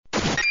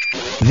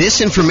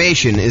This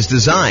information is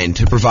designed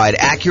to provide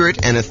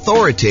accurate and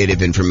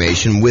authoritative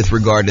information with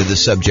regard to the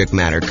subject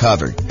matter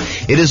covered.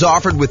 It is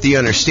offered with the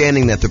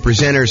understanding that the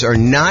presenters are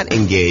not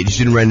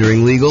engaged in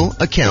rendering legal,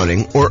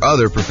 accounting, or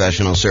other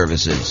professional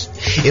services.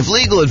 If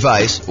legal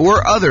advice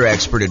or other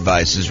expert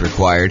advice is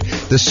required,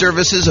 the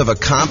services of a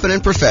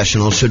competent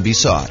professional should be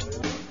sought.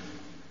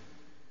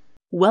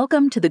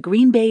 Welcome to the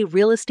Green Bay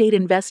Real Estate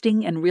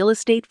Investing and Real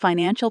Estate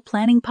Financial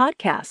Planning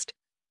Podcast.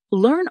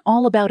 Learn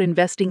all about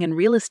investing in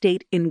real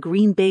estate in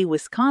Green Bay,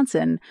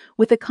 Wisconsin,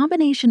 with a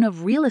combination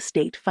of real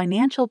estate,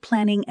 financial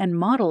planning, and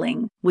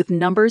modeling with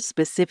numbers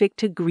specific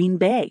to Green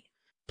Bay,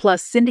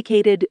 plus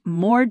syndicated,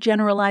 more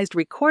generalized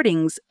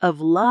recordings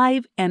of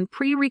live and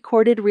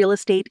pre-recorded real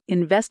estate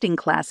investing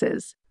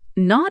classes,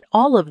 not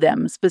all of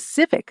them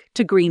specific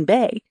to Green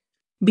Bay.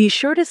 Be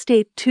sure to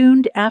stay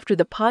tuned after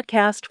the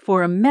podcast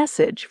for a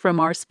message from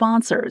our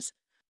sponsors.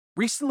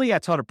 Recently, I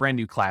taught a brand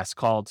new class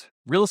called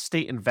Real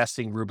Estate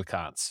Investing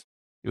Rubicons.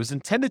 It was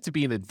intended to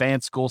be an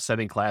advanced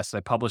goal-setting class that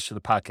I published to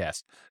the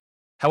podcast.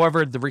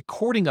 However, the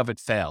recording of it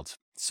failed,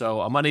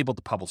 so I'm unable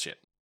to publish it.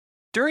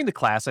 During the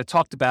class, I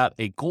talked about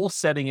a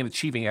goal-setting and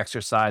achieving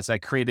exercise I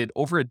created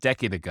over a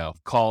decade ago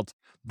called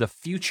the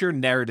Future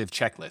Narrative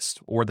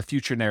Checklist, or the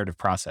Future Narrative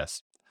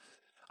Process.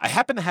 I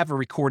happen to have a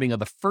recording of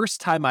the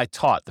first time I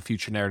taught the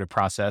Future Narrative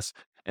Process,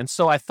 and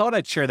so I thought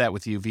I'd share that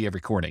with you via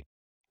recording.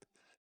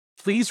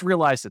 Please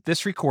realize that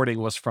this recording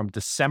was from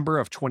December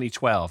of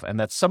 2012 and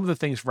that some of the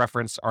things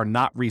referenced are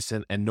not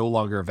recent and no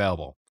longer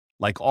available.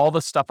 Like all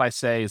the stuff I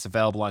say is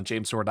available on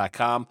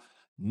jamesorr.com,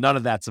 none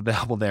of that's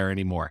available there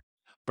anymore.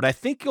 But I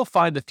think you'll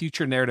find the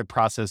Future Narrative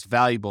Process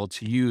valuable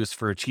to use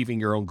for achieving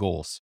your own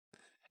goals.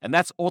 And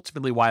that's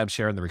ultimately why I'm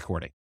sharing the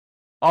recording.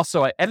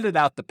 Also, I edited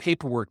out the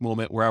paperwork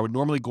moment where I would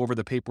normally go over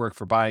the paperwork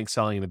for buying,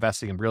 selling, and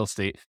investing in real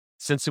estate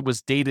since it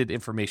was dated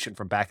information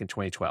from back in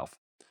 2012.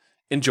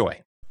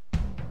 Enjoy.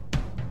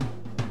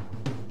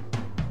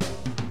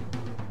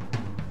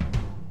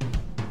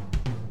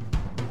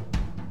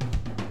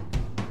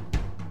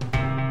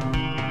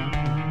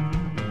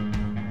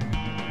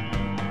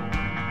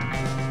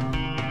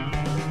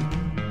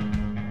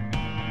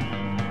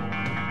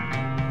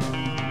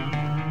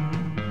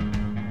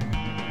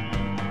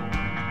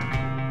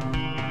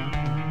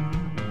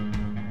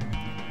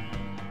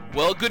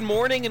 Well, good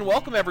morning and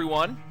welcome,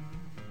 everyone.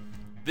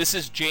 This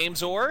is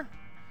James Orr,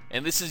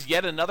 and this is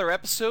yet another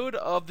episode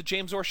of The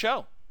James Orr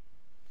Show.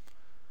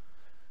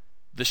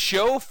 The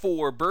show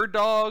for bird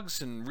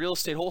dogs and real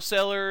estate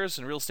wholesalers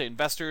and real estate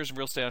investors and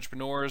real estate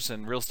entrepreneurs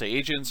and real estate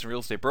agents and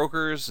real estate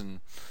brokers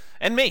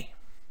and me.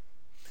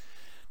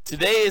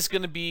 Today is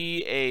going to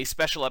be a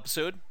special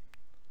episode.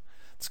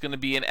 It's going to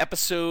be an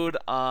episode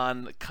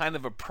on kind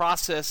of a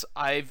process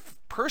I've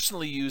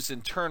personally used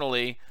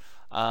internally,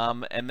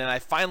 and then I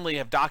finally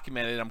have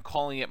documented. I'm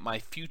calling it my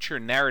Future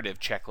Narrative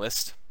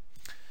Checklist.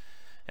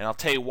 And I'll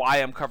tell you why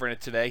I'm covering it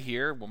today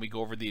here when we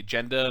go over the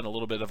agenda and a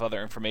little bit of other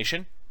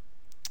information.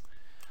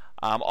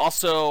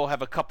 Also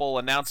have a couple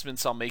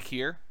announcements I'll make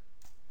here.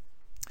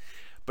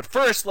 But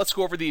first, let's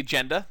go over the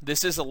agenda.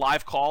 This is a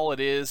live call. It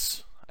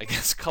is, I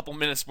guess, a couple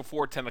minutes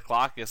before 10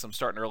 o'clock. I guess I'm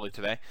starting early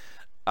today.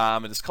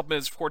 It is a couple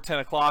minutes before 10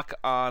 o'clock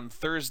on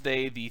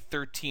Thursday, the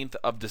 13th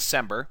of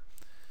December.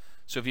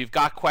 So if you've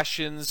got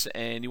questions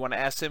and you want to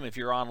ask them, if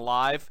you're on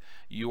live,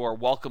 you are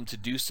welcome to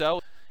do so.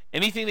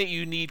 Anything that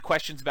you need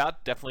questions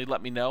about, definitely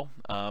let me know.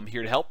 I'm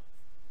here to help.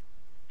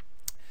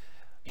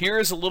 Here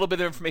is a little bit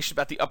of information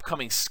about the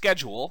upcoming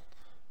schedule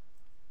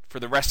for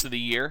the rest of the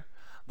year.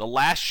 The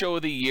last show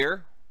of the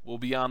year will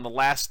be on the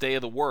last day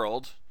of the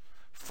world,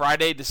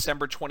 Friday,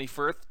 December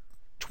 21st,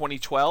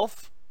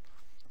 2012.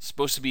 It's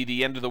supposed to be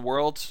the end of the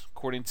world,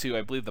 according to,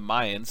 I believe, the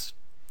Mayans.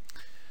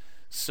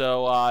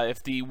 So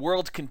if the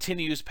world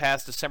continues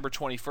past December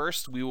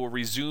 21st, we will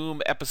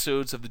resume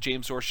episodes of the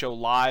James Orr Show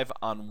live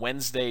on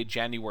Wednesday,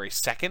 January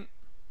 2nd.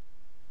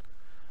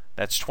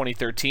 That's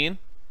 2013.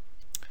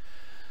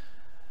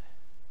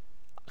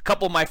 A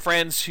couple of my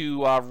friends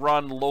who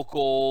run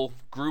local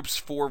groups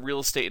for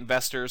real estate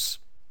investors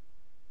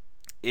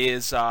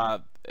asked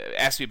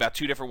me about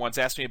two different ones.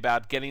 Asked me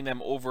about getting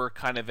them over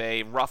kind of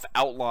a rough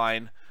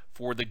outline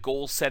for the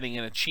goal setting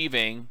and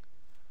achieving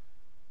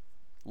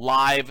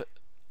live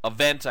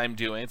event I'm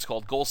doing. It's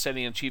called Goal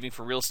Setting and Achieving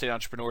for Real Estate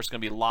Entrepreneurs. It's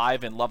going to be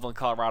live in Loveland,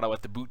 Colorado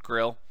at the Boot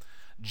Grill,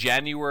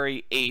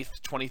 January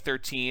 8th,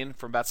 2013,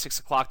 from about 6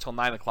 o'clock till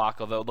 9 o'clock,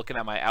 although looking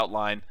at my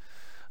outline,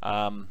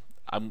 I'm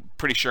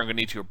pretty sure I'm going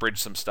to need to abridge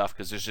some stuff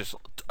because there's just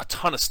a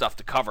ton of stuff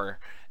to cover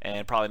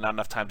and probably not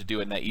enough time to do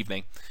it in that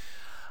evening.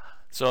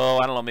 So,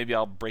 I don't know, maybe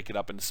I'll break it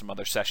up into some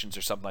other sessions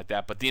or something like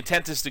that. But the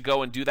intent is to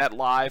go and do that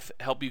live,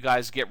 help you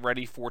guys get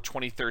ready for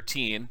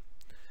 2013.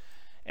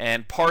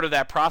 And part of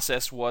that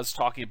process was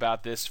talking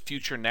about this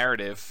future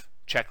narrative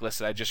checklist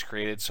that I just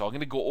created. So I'm going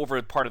to go over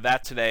part of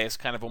that today as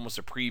kind of almost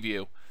a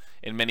preview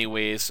in many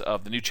ways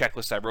of the new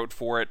checklist I wrote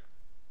for it,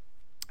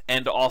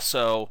 and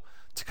also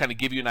to kind of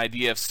give you an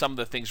idea of some of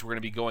the things we're going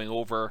to be going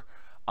over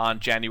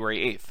on January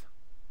 8th.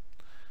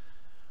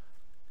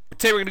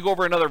 Today we're going to go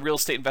over another real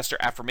estate investor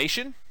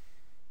affirmation.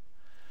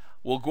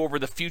 We'll go over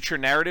the future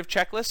narrative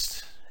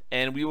checklist,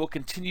 and we will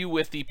continue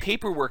with the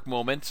paperwork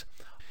moment.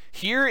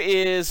 Here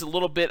is a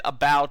little bit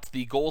about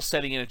the goal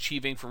setting and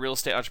achieving for real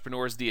estate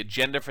entrepreneurs, the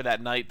agenda for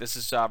that night. This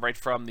is right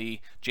from the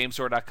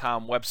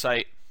jamesor.com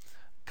website,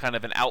 kind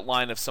of an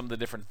outline of some of the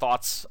different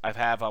thoughts I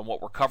have on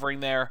what we're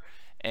covering there.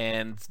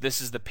 And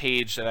this is the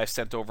page that I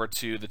sent over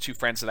to the two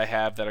friends that I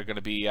have that are going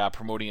to be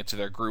promoting it to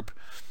their group.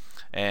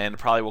 And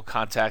probably will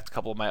contact a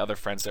couple of my other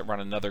friends that run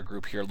another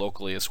group here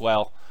locally as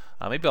well.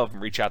 Maybe I'll even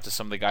reach out to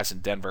some of the guys in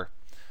Denver.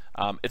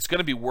 It's going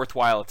to be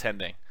worthwhile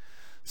attending.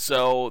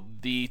 So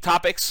the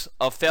topics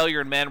of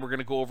failure in men, we're going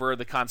to go over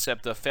the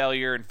concept of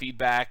failure and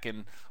feedback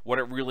and what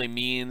it really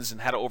means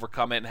and how to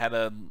overcome it and how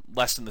to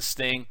lessen the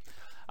sting.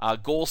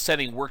 Goal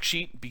setting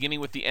worksheet, beginning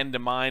with the end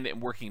in mind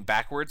and working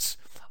backwards.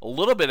 A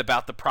little bit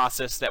about the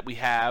process that we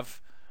have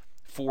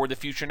for the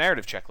future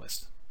narrative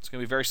checklist. It's going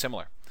to be very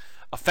similar.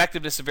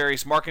 Effectiveness of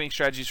various marketing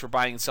strategies for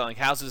buying and selling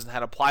houses and how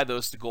to apply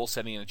those to goal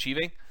setting and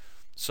achieving.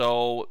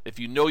 So if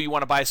you know you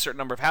want to buy a certain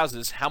number of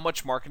houses, how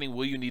much marketing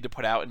will you need to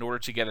put out in order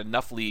to get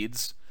enough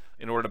leads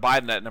in order to buy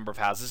that number of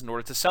houses, in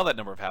order to sell that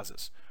number of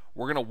houses?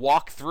 We're going to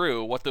walk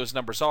through what those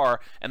numbers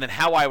are and then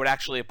how I would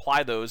actually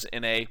apply those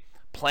in a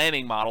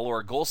planning model or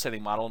a goal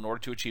setting model in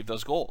order to achieve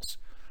those goals.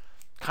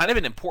 Kind of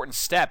an important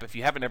step if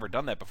you haven't ever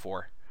done that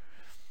before.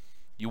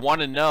 You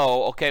want to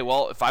know, okay,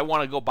 well, if I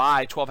want to go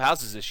buy 12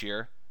 houses this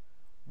year,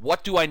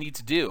 what do I need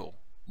to do?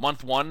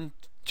 Month 1,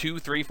 2,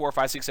 3, 4,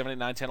 5, 6, 7, 8,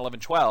 9, 10, 11,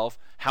 12,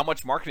 how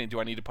much marketing do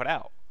I need to put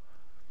out?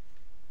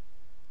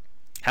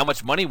 How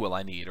much money will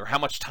I need? Or how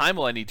much time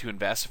will I need to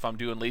invest if I'm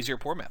doing lazy or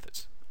poor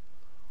methods?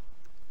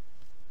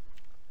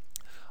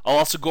 I'll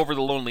also go over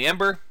the Lonely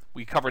Ember.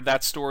 We covered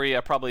that story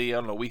probably,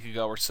 a week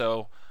ago or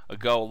so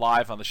ago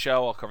live on the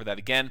show. I'll cover that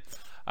again.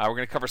 We're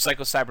going to cover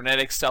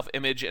psycho-cybernetics,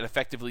 self-image, and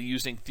effectively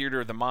using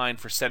theater of the mind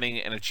for setting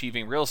and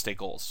achieving real estate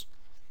goals.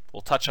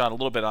 We'll touch on a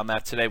little bit on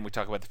that today when we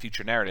talk about the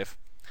future narrative.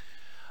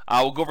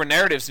 We'll go over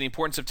narratives and the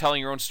importance of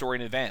telling your own story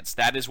in advance.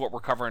 That is what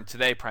we're covering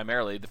today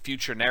primarily. The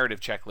future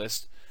narrative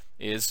checklist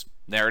is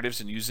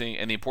narratives and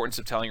the importance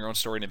of telling your own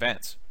story in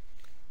advance.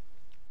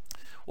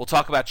 We'll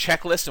talk about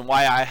checklists and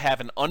why I have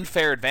an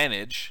unfair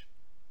advantage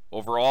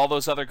over all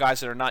those other guys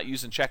that are not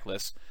using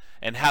checklists,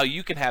 and how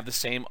you can have the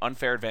same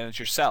unfair advantage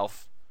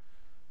yourself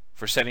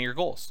for setting your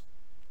goals.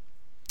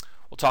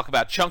 We'll talk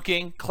about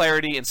chunking,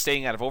 clarity, and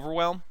staying out of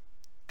overwhelm.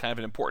 Kind of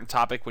an important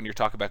topic when you're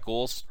talking about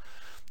goals.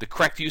 The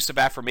correct use of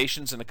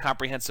affirmations and a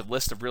comprehensive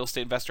list of real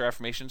estate investor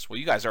affirmations. Well,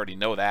 you guys already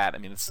know that. I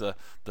mean, it's the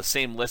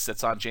same list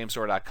that's on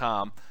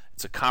jamesor.com.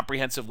 It's a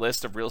comprehensive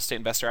list of real estate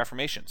investor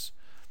affirmations.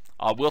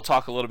 We'll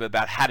talk a little bit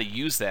about how to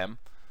use them,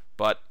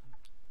 but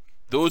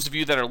those of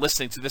you that are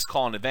listening to this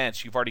call in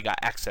advance, you've already got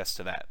access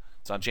to that.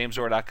 It's on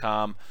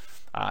jamesor.com.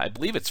 I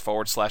believe it's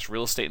 /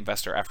 real estate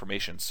investor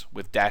affirmations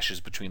with dashes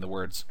between the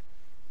words.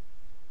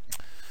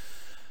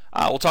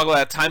 We'll talk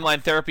about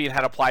timeline therapy and how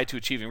to apply it to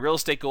achieving real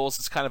estate goals.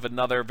 It's kind of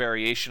another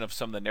variation of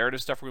some of the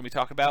narrative stuff we're going to be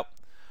talking about.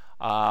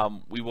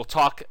 We will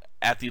talk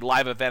at the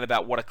live event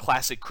about what a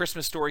classic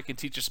Christmas story can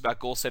teach us about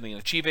goal setting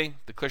and achieving.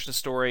 The Christmas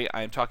story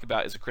I am talking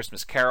about is A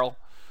Christmas Carol,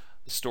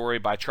 the story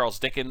by Charles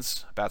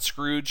Dickens about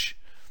Scrooge.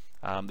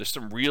 There's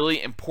some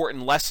really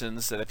important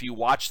lessons that if you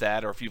watch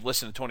that, or if you've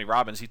listened to Tony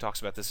Robbins, he talks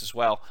about this as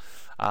well.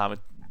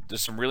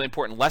 There's some really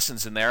important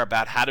lessons in there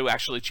about how to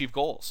actually achieve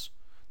goals.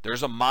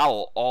 There's a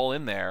model all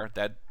in there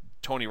that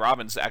Tony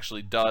Robbins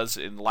actually does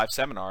in live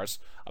seminars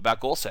about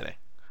goal setting.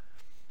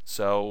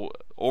 So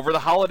over the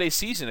holiday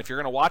season, if you're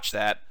going to watch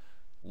that,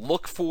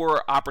 look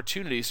for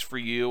opportunities for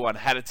you on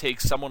how to take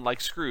someone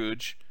like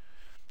Scrooge,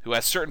 who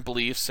has certain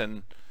beliefs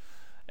and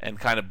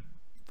kind of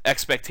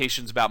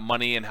expectations about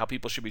money and how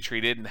people should be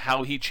treated, and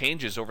how he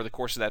changes over the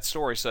course of that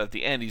story so at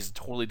the end he's a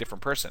totally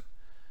different person.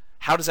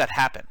 How does that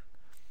happen?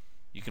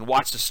 You can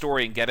watch the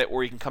story and get it,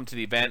 or you can come to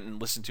the event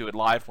and listen to it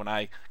live when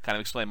I kind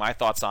of explain my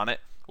thoughts on it,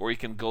 or you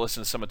can go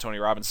listen to some of Tony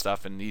Robbins'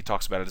 stuff and he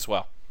talks about it as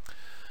well.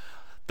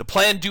 The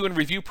plan, do, and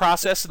review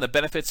process and the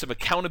benefits of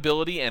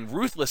accountability and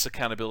ruthless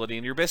accountability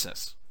in your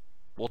business.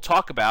 We'll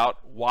talk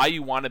about why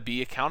you want to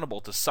be accountable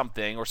to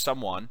something or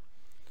someone,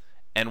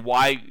 and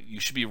why you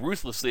should be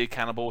ruthlessly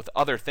accountable with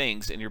other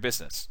things in your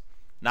business.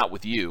 Not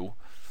with you.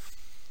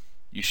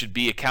 You should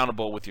be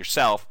accountable with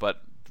yourself,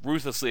 but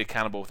ruthlessly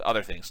accountable with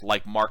other things,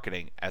 like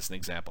marketing, as an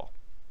example.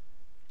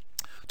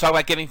 Talk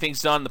about getting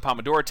things done, the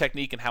Pomodoro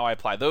technique, and how I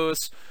apply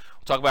those.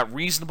 We'll talk about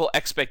reasonable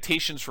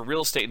expectations for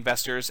real estate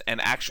investors and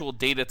actual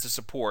data to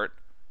support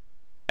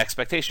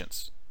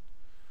expectations.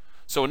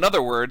 So in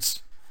other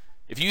words,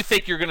 if you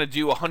think you're going to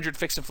do 100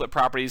 fix and flip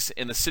properties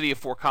in the city of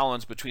Fort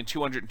Collins between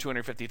 200 and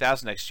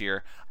 250,000 next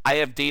year, I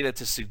have data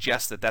to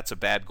suggest that that's a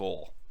bad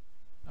goal.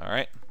 All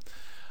right.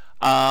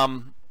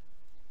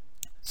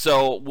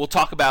 So we'll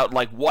talk about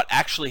like what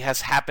actually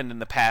has happened in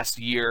the past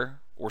year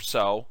or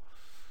so,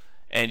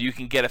 and you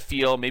can get a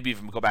feel, maybe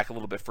even go back a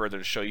little bit further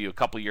to show you a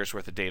couple years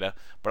worth of data.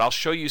 But I'll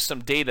show you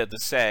some data to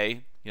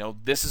say,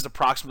 this is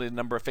approximately the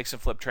number of fix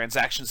and flip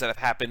transactions that have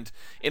happened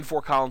in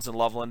Fort Collins and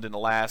Loveland in the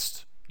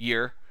last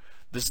year.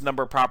 this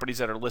number of properties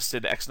that are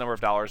listed X number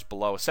of dollars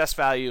below assessed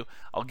value.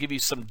 I'll give you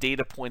some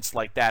data points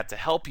like that to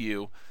help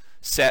you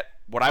set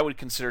what I would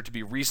consider to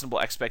be reasonable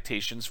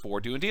expectations for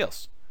doing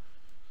deals.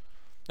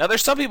 Now,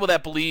 there's some people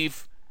that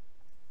believe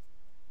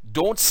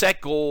don't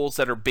set goals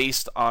that are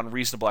based on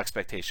reasonable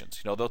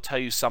expectations. They'll tell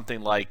you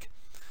something like,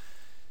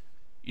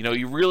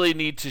 you really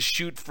need to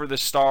shoot for the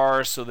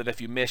stars so that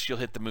if you miss, you'll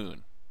hit the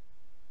moon.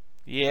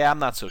 Yeah, I'm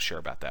not so sure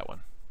about that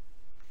one.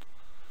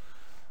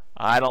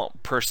 I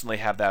don't personally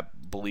have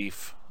that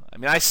belief. I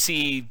mean, I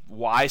see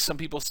why some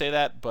people say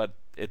that, but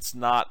it's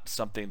not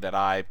something that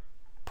I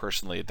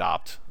personally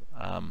adopt.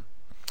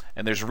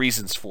 And there's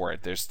reasons for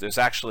it. There's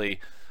actually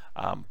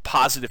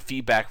positive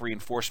feedback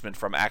reinforcement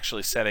from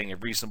actually setting a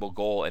reasonable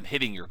goal and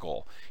hitting your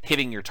goal,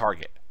 hitting your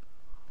target.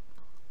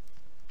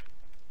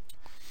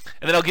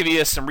 And then I'll give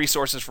you some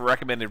resources for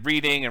recommended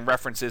reading and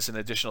references and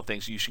additional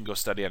things you should go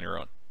study on your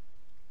own.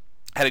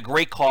 I had a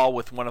great call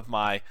with one of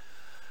my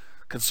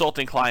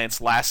consulting clients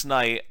last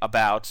night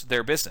about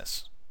their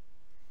business.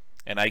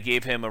 And I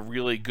gave him a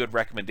really good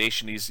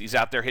recommendation. He's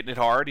out there hitting it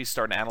hard. He's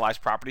starting to analyze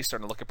properties,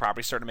 starting to look at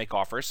properties, starting to make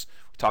offers.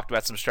 We talked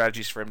about some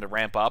strategies for him to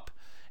ramp up.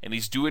 And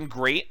he's doing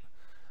great.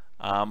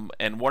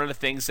 And one of the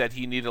things that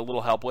he needed a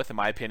little help with, in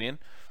my opinion,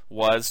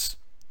 was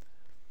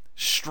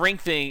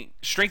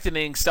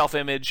strengthening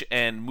self-image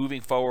and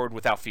moving forward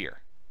without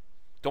fear.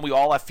 Don't we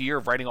all have fear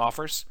of writing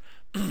offers?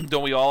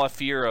 Don't we all have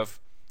fear of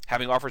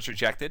having offers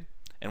rejected?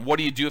 And what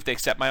do you do if they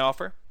accept my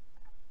offer?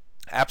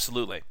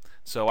 Absolutely.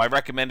 So I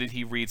recommended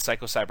he read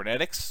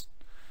Psycho-Cybernetics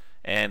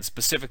and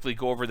specifically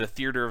go over the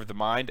theater of the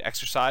mind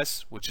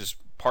exercise, which is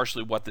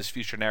partially what this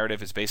future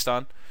narrative is based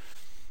on.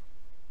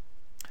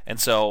 And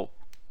so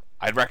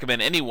I'd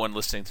recommend anyone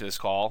listening to this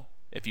call,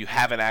 if you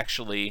haven't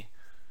actually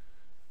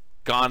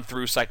gone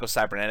through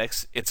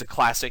Psycho-Cybernetics, it's a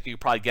classic. You can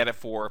probably get it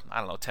for,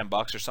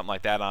 $10 or something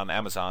like that on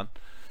Amazon.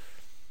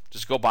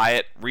 Just go buy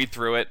it, read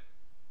through it.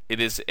 It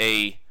is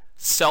a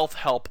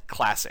self-help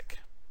classic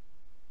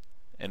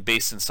and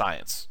based in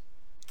science.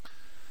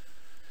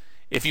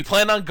 If you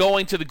plan on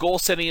going to the goal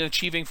setting and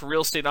achieving for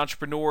real estate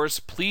entrepreneurs,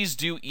 please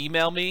do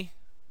email me,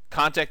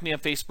 contact me on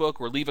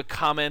Facebook, or leave a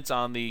comment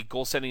on the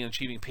goal setting and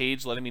achieving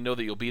page letting me know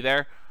that you'll be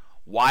there.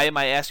 Why am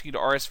I asking you to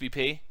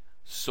RSVP?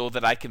 So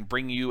that I can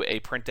bring you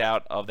a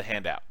printout of the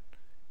handout.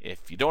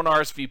 If you don't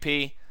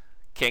RSVP,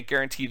 can't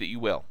guarantee that you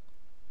will.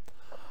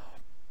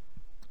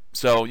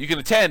 So you can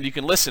attend, you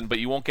can listen, but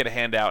you won't get a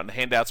handout, and the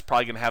handout's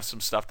probably going to have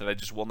some stuff that I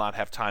just will not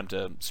have time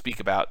to speak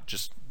about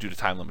just due to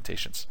time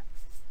limitations.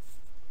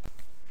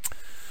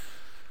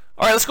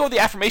 All right, let's go with the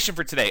affirmation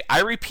for today.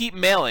 I repeat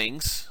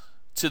mailings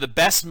to the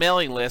best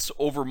mailing list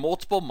over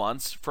multiple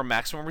months for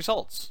maximum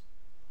results.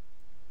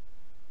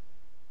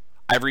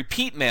 I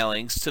repeat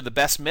mailings to the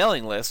best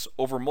mailing lists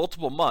over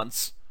multiple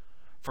months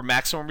for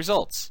maximum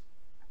results.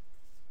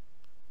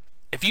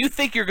 If you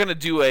think you're going to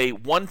do a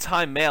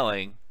one-time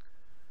mailing,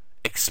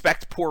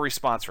 expect poor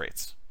response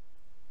rates.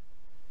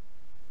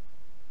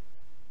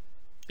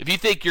 If you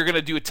think you're going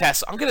to do a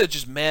test, I'm going to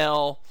just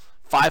mail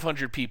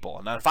 500 people.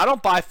 And if I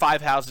don't buy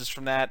 5 houses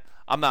from that,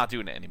 I'm not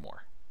doing it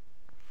anymore.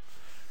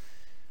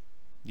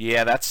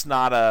 Yeah, that's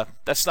not a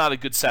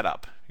good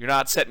setup. You're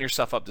not setting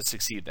yourself up to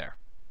succeed there.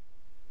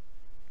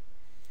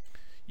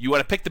 You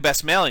want to pick the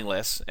best mailing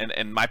lists,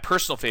 and my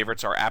personal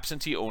favorites are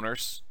absentee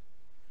owners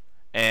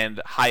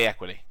and high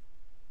equity.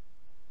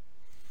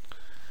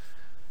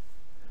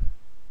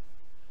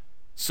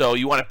 So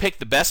you want to pick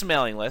the best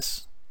mailing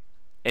lists,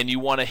 and you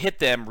want to hit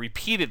them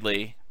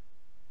repeatedly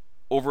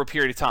over a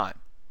period of time.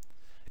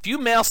 If you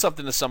mail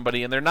something to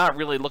somebody and they're not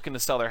really looking to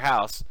sell their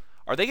house,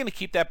 are they going to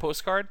keep that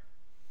postcard?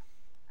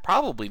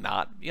 Probably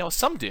not.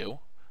 Some do,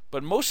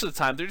 but most of the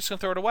time they're just going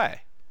to throw it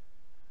away.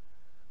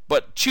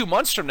 But 2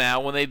 months from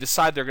now, when they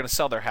decide they're going to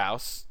sell their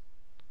house,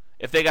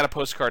 if they got a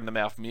postcard in the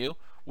mail from you,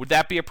 would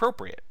that be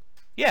appropriate?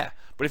 Yeah,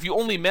 but if you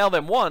only mail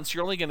them once,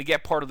 you're only going to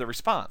get part of the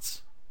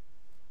response.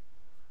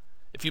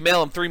 If you mail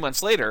them 3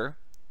 months later,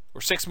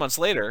 or 6 months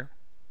later,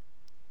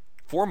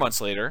 4 months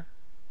later,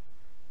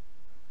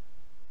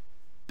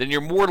 then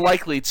you're more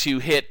likely to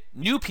hit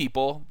new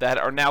people that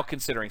are now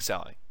considering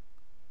selling.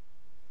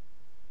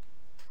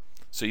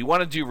 So you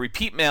want to do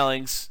repeat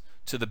mailings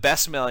to the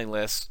best mailing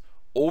list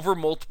over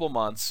multiple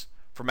months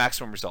for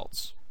maximum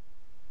results.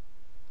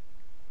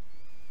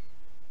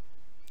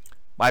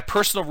 My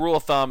personal rule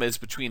of thumb is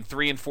between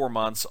 3 and 4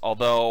 months,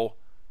 although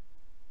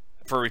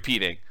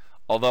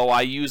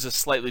I use a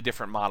slightly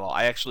different model.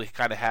 I actually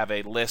kind of have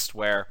a list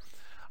where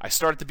I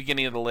start at the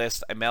beginning of the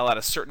list, I mail out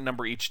a certain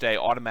number each day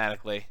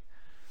automatically,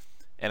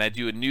 and I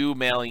do a new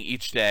mailing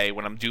each day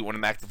when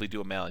I'm actively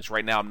doing mailings.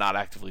 Right now I'm not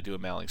actively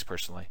doing mailings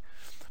personally.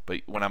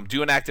 But when I'm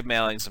doing active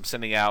mailings, I'm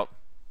sending out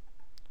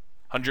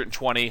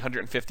 120,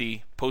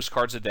 150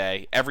 postcards a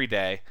day, every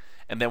day.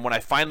 And then when I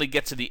finally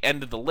get to the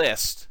end of the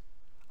list,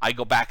 I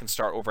go back and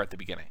start over at the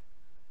beginning.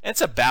 And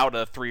it's about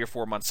a 3 or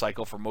 4 month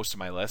cycle for most of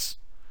my lists.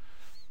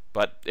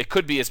 But it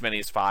could be as many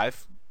as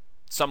 5.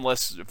 Some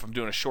lists, if I'm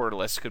doing a shorter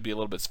list, could be a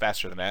little bit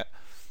faster than that.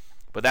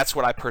 But that's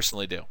what I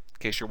personally do. In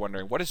case you're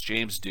wondering, what does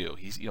James do?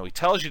 He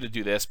tells you to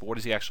do this, but what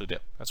does he actually do?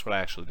 That's what I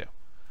actually do.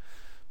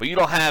 But you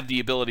don't have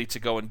the ability to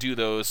go and do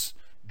those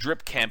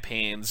drip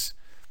campaigns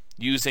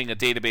using a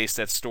database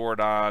that's stored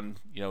on,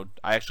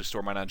 I actually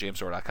store mine on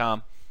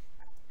jamesdoor.com.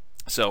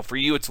 So for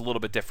you, it's a little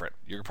bit different.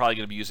 You're probably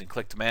going to be using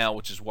click-to-mail,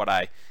 which is what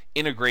I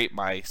integrate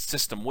my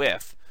system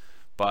with,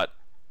 but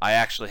I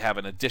actually have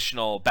an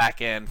additional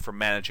back end for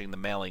managing the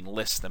mailing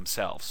lists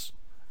themselves.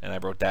 And I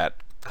wrote that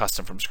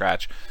custom from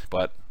scratch,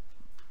 but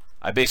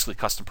I basically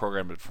custom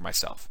programmed it for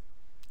myself.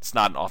 It's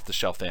not an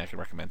off-the-shelf thing I can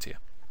recommend to you.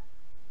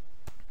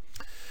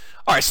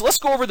 All right, so let's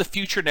go over the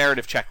future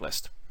narrative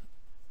checklist.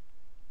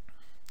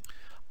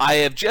 I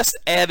have just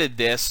added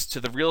this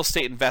to the real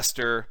estate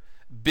investor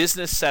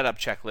business setup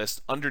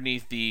checklist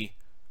underneath the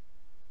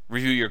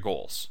review your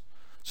goals.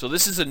 So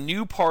this is a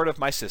new part of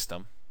my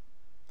system,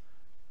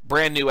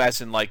 brand new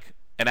as in like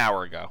an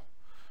hour ago.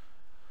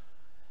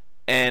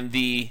 And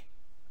the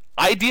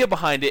idea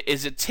behind it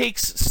is it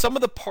takes some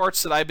of the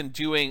parts that I've been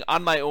doing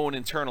on my own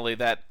internally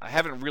that I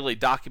haven't really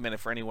documented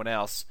for anyone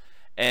else,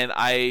 and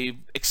I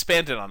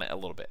expanded on it a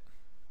little bit.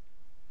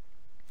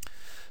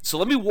 So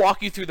let me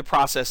walk you through the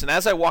process, and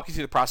as I walk you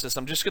through the process,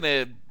 I'm just going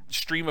to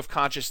stream of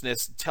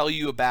consciousness tell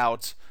you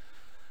about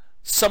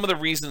some of the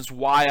reasons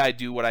why I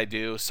do what I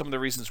do, some of the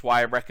reasons why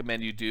I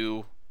recommend you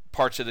do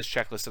parts of this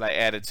checklist that I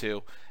added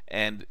to,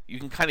 and you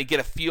can kind of get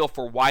a feel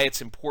for why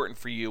it's important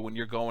for you when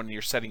you're going and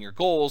you're setting your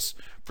goals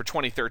for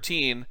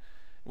 2013,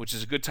 which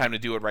is a good time to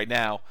do it right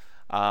now,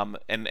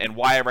 and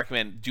why I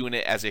recommend doing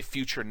it as a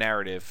future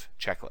narrative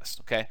checklist.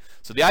 Okay,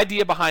 so the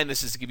idea behind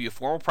this is to give you a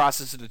formal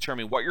process to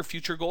determine what your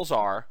future goals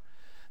are,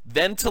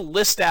 then to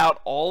list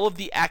out all of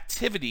the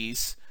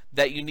activities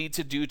that you need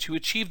to do to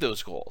achieve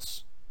those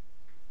goals.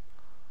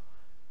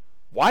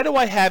 Why do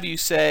I have you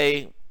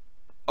say,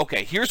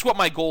 okay, here's what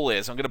my goal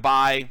is. I'm going to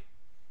buy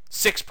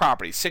 6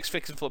 properties, 6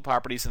 fix and flip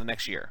properties in the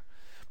next year.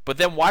 But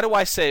then why do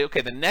I say,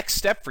 okay, the next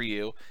step for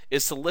you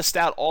is to list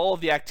out all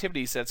of the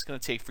activities that it's going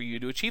to take for you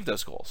to achieve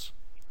those goals?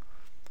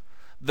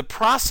 The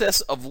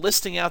process of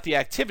listing out the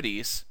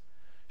activities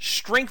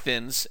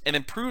strengthens and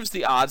improves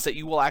the odds that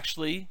you will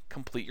actually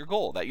complete your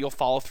goal, that you'll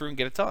follow through and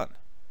get it done.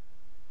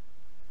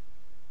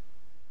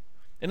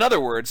 In other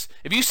words,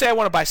 if you say I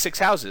want to buy 6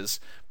 houses,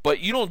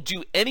 but you don't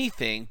do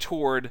anything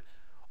toward,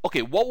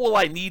 okay, what will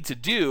I need to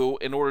do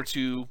in order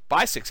to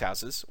buy 6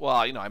 houses? Well,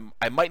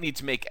 I might need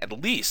to make at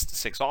least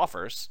 6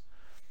 offers.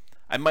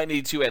 I might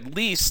need to at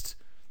least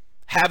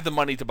have the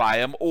money to buy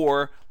them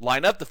or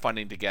line up the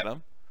funding to get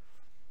them.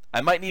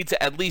 I might need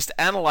to at least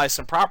analyze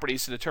some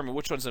properties to determine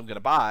which ones I'm going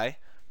to buy.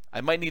 I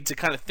might need to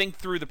kind of think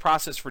through the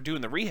process for doing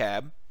the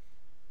rehab.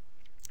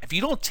 If you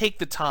don't take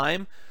the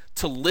time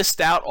to list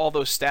out all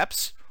those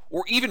steps,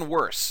 or even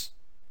worse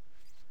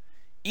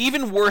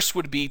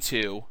would be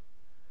to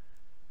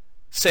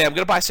say, I'm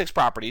going to buy 6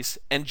 properties,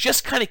 and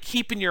just kind of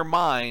keep in your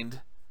mind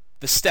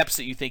the steps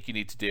that you think you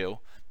need to do.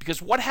 Because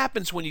what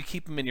happens when you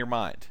keep them in your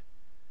mind?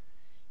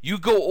 You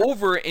go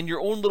over in your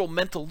own little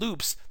mental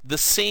loops the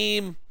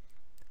same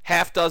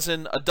half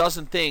dozen, a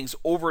dozen things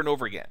over and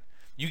over again.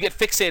 You get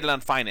fixated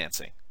on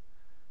financing.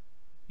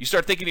 You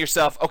start thinking to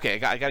yourself,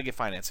 okay, I got to get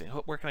financing.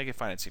 Where can I get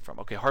financing from?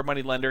 Okay, hard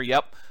money lender,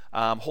 yep.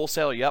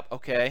 Wholesaler, yep,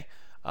 okay.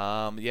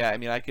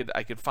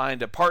 I could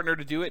find a partner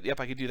to do it. Yep,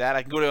 I could do that.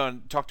 I can go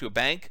and talk to a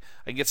bank.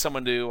 I can get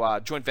someone to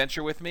joint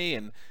venture with me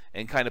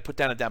and kind of put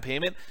down a down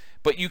payment.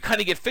 But you kind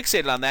of get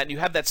fixated on that, and you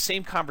have that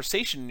same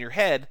conversation in your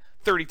head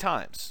 30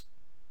 times,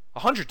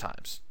 100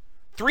 times,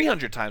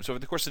 300 times over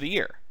the course of the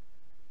year.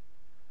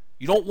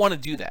 You don't want to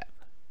do that.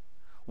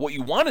 What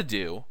you want to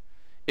do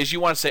is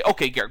you want to say,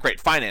 okay, great,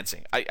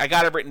 financing. I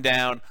got it written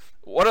down.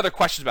 What other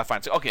questions about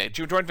financing? Okay,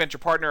 joint venture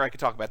partner, I could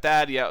talk about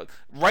that. Yeah,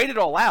 write it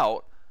all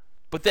out.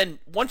 But then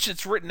once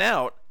it's written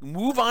out,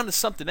 move on to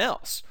something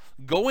else.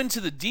 Go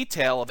into the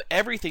detail of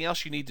everything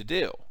else you need to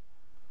do.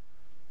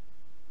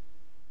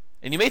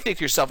 And you may think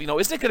to yourself, isn't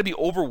it going to be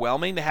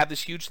overwhelming to have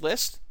this huge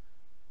list?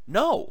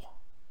 No.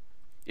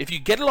 If you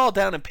get it all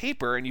down in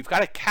paper and you've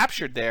got it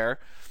captured there,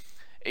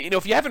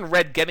 if you haven't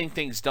read Getting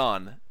Things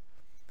Done,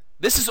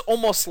 this is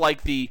almost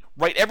like the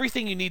write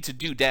everything you need to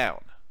do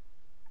down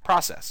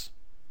process.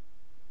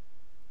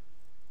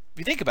 If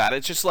you think about it,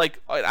 it's just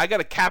like I got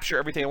to capture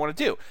everything I want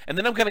to do. And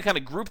then I'm going to kind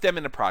of group them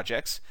into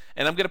projects,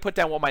 and I'm going to put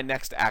down what my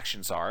next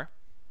actions are.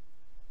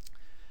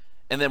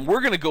 And then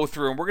we're going to go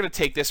through and we're going to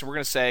take this and we're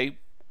going to say,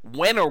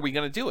 when are we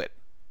going to do it?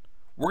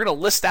 We're going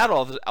to list out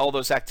all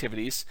those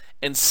activities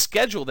and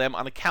schedule them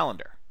on a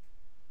calendar.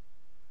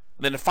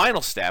 And then the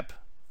final step,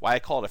 why I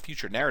call it a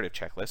future narrative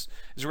checklist,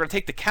 is we're going to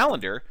take the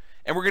calendar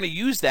and we're going to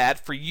use that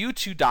for you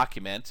to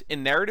document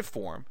in narrative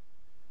form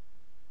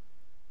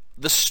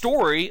the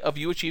story of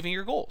you achieving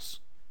your goals.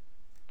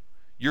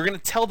 You're going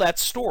to tell that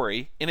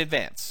story in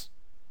advance.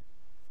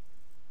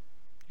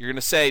 You're going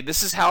to say,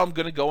 this is how I'm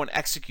going to go and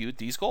execute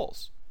these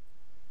goals.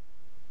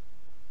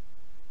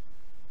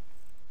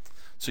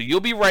 So you'll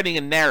be writing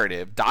a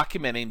narrative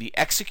documenting the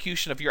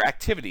execution of your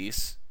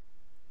activities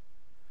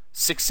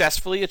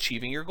successfully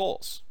achieving your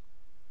goals.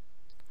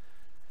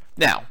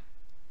 Now,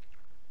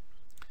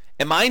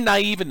 am I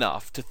naive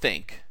enough to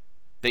think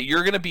that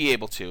you're going to be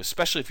able to,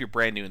 especially if you're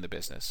brand new in the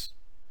business,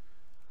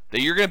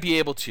 that you're going to be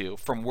able to,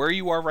 from where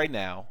you are right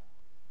now,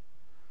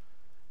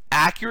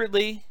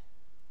 accurately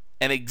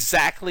and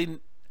exactly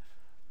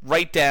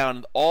write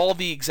down all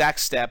the exact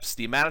steps,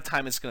 the amount of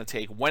time it's going to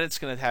take, when it's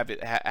going to have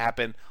it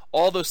happen,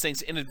 all those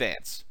things in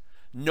advance.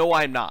 No,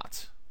 I'm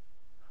not.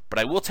 But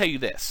I will tell you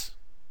this.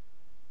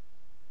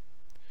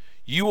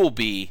 You will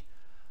be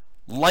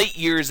light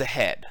years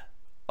ahead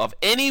of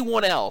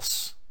anyone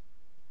else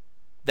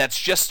that's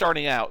just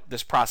starting out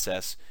this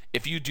process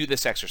if you do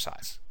this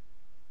exercise.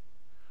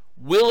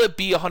 Will it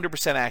be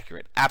 100%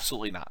 accurate?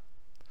 Absolutely not.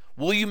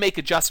 Will you make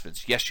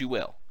adjustments? Yes, you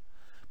will.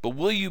 But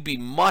will you be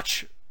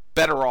much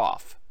better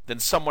off than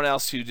someone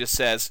else who just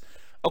says,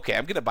 okay,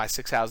 I'm going to buy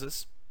 6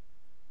 houses,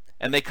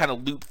 and they kind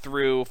of loop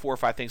through 4 or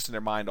 5 things in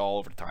their mind all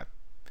over the time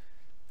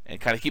and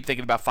kind of keep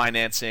thinking about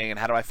financing and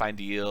how do I find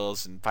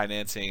deals and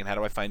financing and how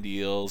do I find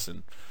deals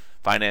and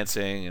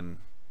financing and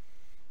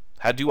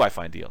how do I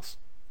find deals?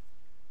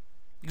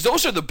 Because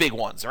those are the big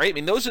ones, right? I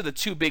mean, those are the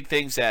 2 big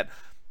things that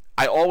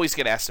I always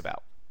get asked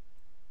about.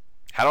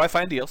 How do I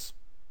find deals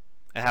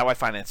and how do I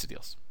finance the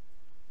deals?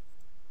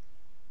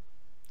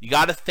 You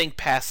got to think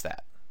past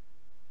that.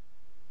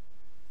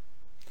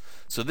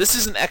 So this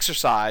is an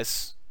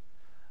exercise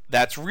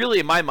that's really,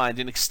 in my mind,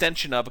 an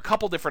extension of a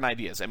couple different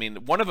ideas. I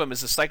mean, one of them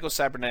is the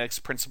psycho-cybernetics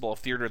principle of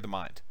theater of the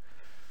mind.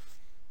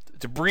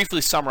 To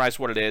briefly summarize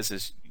what it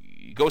is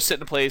you go sit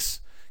in a place,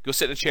 go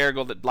sit in a chair,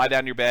 go lie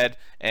down in your bed,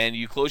 and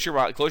you close your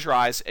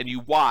eyes, and you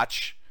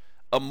watch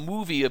a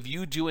movie of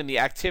you doing the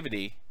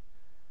activity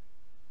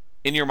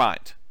in your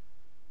mind.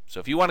 So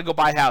if you want to go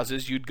buy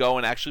houses, you'd go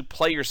and actually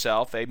play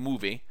yourself a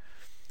movie,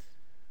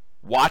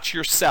 watch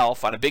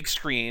yourself on a big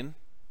screen,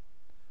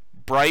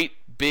 bright,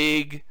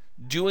 big,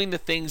 doing the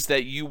things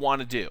that you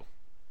want to do.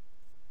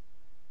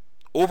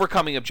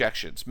 Overcoming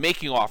objections,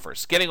 making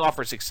offers, getting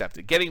offers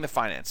accepted, getting the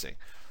financing,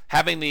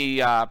 having the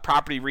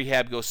property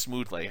rehab go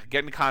smoothly,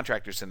 getting the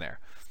contractors in there.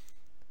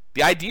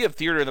 The idea of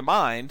theater of the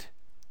mind,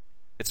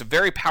 it's a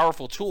very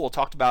powerful tool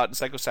talked about in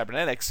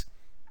psycho-cybernetics,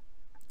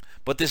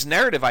 but this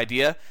narrative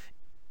idea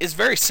is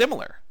very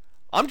similar.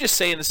 I'm just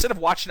saying, instead of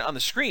watching it on the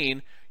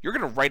screen, you're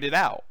going to write it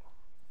out.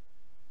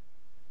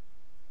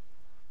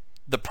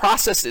 The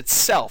process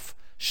itself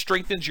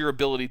strengthens your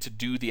ability to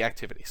do the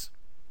activities.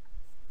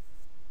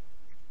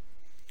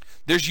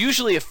 There's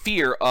usually a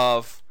fear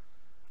of,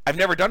 I've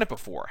never done it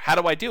before. How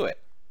do I do it?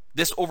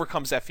 This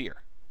overcomes that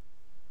fear.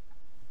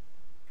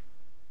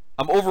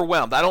 I'm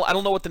overwhelmed. I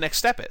don't know what the next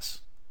step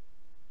is.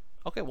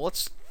 Okay, well,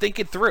 let's think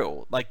it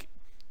through. Like,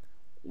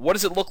 what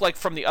does it look like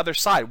from the other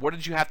side? What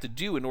did you have to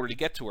do in order to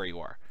get to where you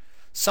are?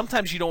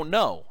 Sometimes you don't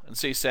know. And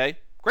so you say,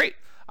 great,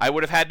 I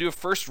would have had to have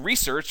first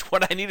researched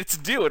what I needed to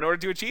do in order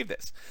to achieve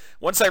this.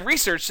 Once I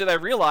researched it, I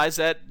realized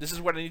that this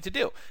is what I need to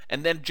do.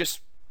 And then just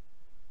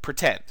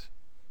pretend.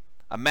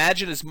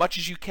 Imagine as much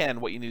as you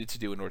can what you needed to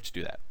do in order to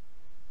do that.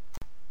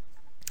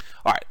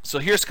 All right, so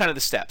here's kind of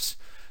the steps.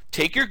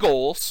 Take your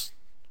goals,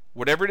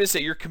 whatever it is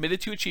that you're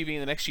committed to achieving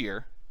in the next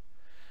year,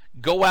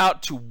 go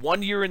out to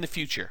 1 year in the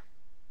future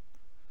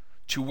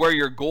to where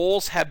your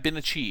goals have been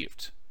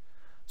achieved.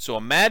 So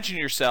imagine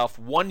yourself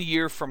 1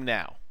 year from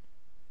now.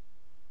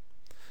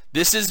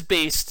 This is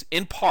based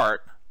in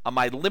part on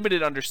my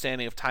limited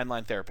understanding of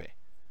timeline therapy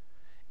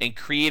and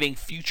creating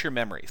future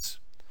memories.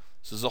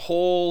 So there's a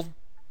whole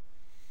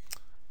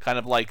kind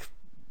of like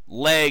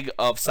leg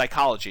of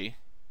psychology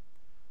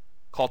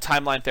called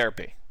timeline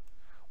therapy,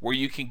 where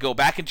you can go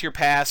back into your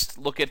past,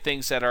 look at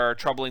things that are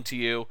troubling to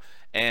you,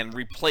 and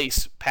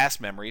replace past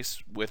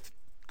memories with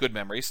good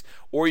memories.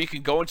 Or you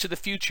can go into the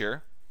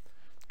future,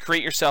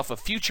 create yourself a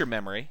future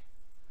memory,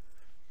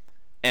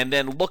 and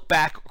then look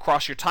back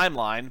across your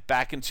timeline,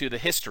 back into the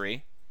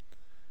history,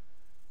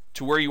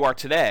 to where you are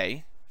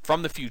today,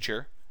 from the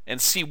future, and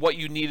see what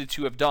you needed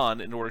to have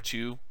done in order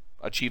to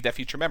achieve that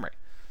future memory.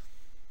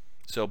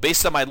 So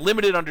based on my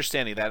limited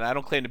understanding of that, and I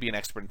don't claim to be an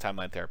expert in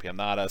timeline therapy. I'm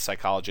not a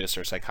psychologist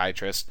or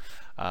psychiatrist,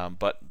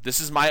 but this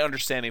is my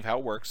understanding of how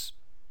it works.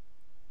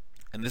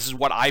 And this is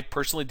what I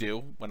personally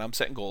do when I'm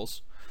setting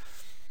goals.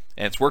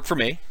 And it's worked for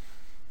me.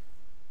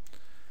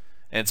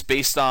 And it's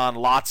based on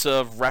lots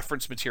of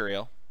reference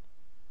material.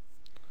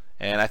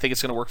 And I think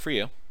it's going to work for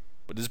you.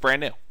 But this is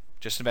brand new.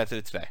 Just invented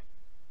it today.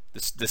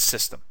 This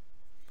system.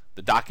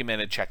 The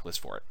documented checklist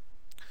for it.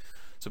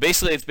 So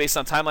basically, it's based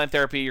on timeline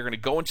therapy. You're going to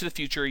go into the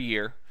future a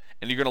year.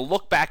 And you're going to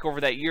look back over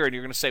that year and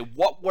you're going to say,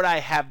 what would I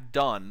have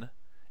done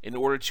in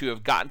order to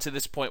have gotten to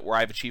this point where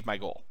I've achieved my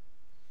goal?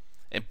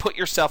 And put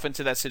yourself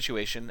into that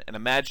situation and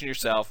imagine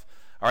yourself,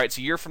 all right, it's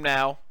a year from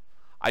now.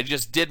 I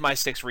just did my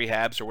 6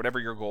 rehabs or whatever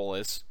your goal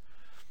is.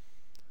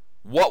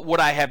 What would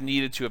I have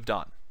needed to have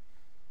done?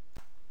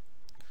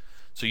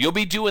 So you'll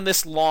be doing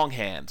this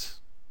longhand,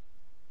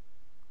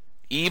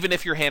 even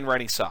if your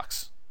handwriting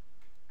sucks.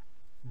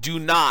 Do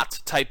not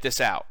type this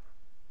out.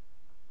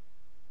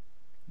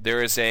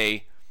 There is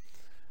a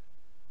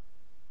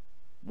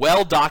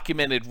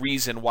well-documented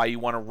reason why you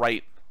want to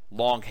write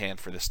longhand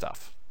for this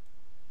stuff.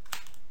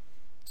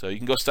 So you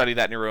can go study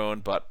that on your own,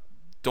 but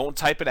don't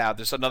type it out.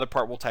 There's another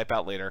part we'll type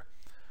out later.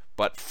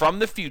 But from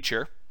the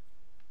future,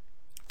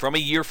 from a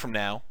year from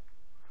now,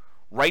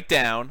 write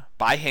down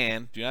by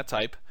hand, do not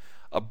type,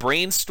 a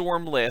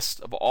brainstorm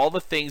list of all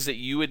the things that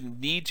you would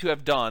need to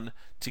have done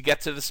to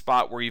get to the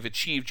spot where you've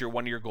achieved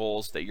one of your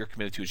goals that you're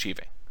committed to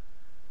achieving.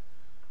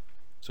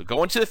 So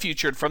go into the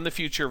future, and from the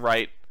future,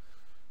 write,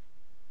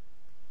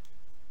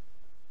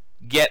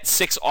 get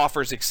 6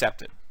 offers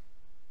accepted.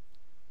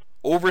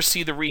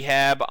 Oversee the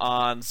rehab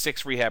on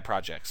 6 rehab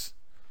projects.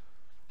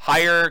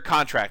 Hire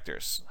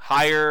contractors.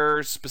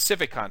 Hire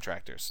specific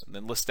contractors. And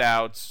then list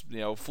out,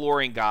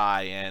 flooring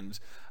guy and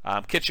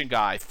kitchen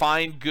guy.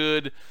 Find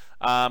good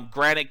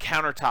granite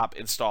countertop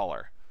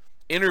installer.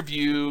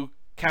 Interview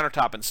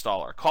countertop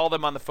installer. Call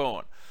them on the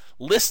phone.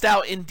 List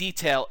out in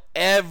detail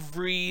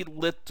every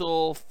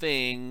little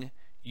thing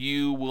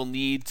you will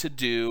need to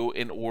do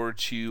in order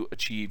to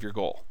achieve your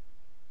goal.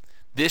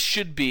 This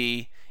should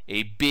be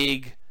a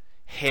big,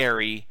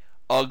 hairy,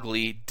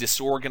 ugly,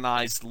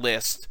 disorganized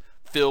list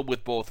filled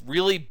with both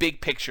really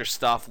big picture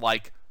stuff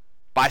like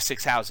buy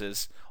 6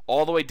 houses,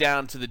 all the way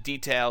down to the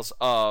details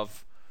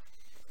of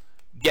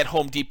get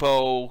Home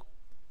Depot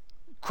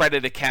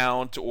credit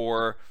account,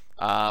 or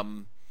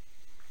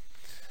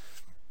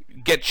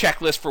get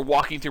checklist for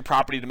walking through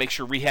property to make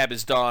sure rehab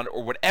is done,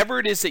 or whatever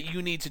it is that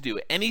you need to do.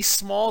 Any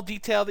small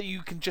detail that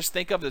you can just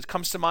think of that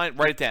comes to mind,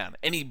 write it down.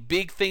 Any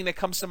big thing that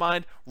comes to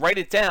mind, write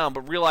it down,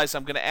 but realize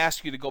I'm going to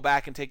ask you to go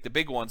back and take the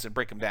big ones and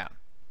break them down.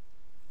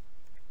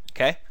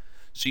 Okay?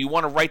 So you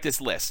want to write this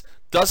list.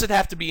 Does it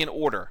have to be in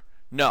order?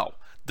 No.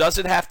 Does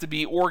it have to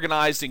be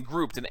organized and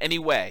grouped in any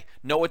way?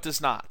 No, it does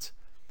not.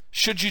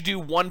 Should you do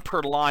 1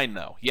 per line,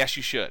 though? Yes,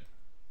 you should.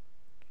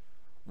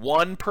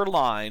 1 per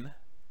line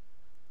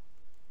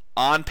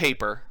on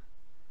paper.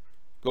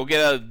 Go get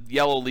a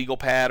yellow legal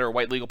pad or a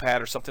white legal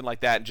pad or something like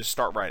that and just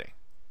start writing.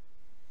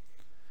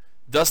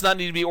 Does not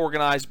need to be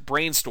organized.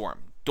 Brainstorm.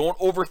 Don't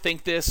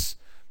overthink this.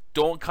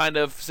 Don't kind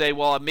of say,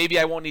 well, maybe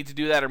I won't need to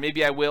do that, or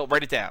maybe I will.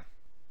 Write it down.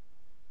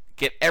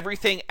 Get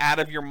everything out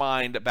of your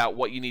mind about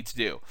what you need to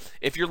do.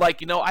 If you're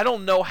like, I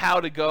don't know how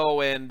to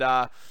go and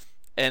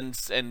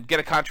get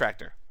a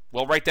contractor.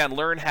 Well, write down,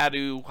 learn how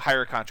to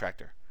hire a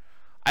contractor.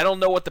 I don't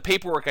know what the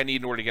paperwork I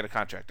need in order to get a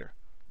contractor.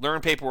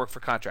 Learn paperwork for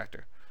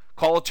contractor.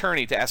 Call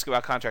attorney to ask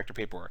about contractor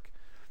paperwork.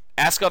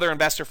 Ask other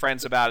investor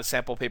friends about a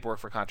sample paperwork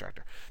for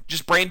contractor.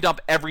 Just brain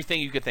dump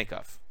everything you can think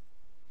of.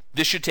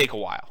 This should take a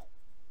while.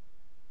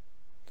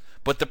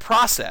 But the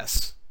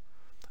process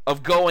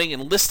of going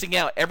and listing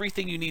out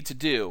everything you need to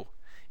do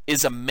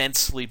is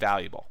immensely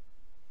valuable.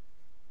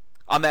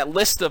 On that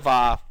list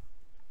of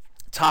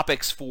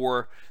topics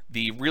for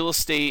the real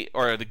estate,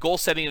 or the goal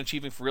setting and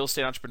achieving for real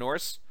estate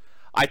entrepreneurs,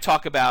 I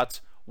talk about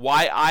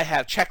why I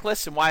have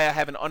checklists and why I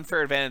have an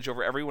unfair advantage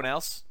over everyone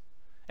else,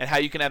 and how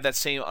you can have that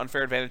same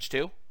unfair advantage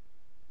too.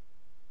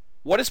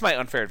 What is my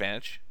unfair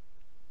advantage?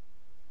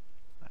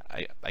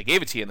 I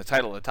gave it to you in the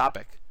title of the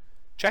topic.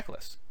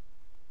 Checklist.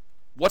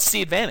 What's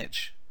the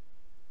advantage?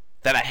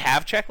 That I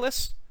have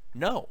checklists?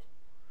 No.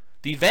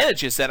 The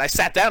advantage is that I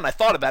sat down and I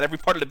thought about every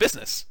part of the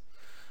business.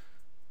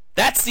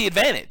 That's the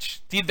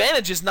advantage. The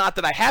advantage is not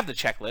that I have the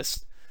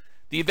checklist.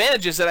 The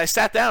advantage is that I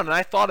sat down and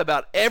I thought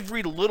about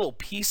every little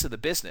piece of the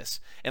business.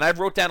 And I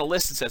wrote down a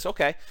list that says,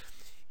 okay,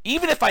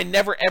 even if I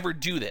never ever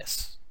do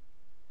this,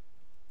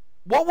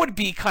 what would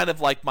be kind of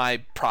like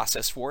my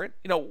process for it?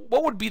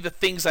 What would be the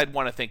things I'd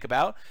want to think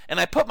about? And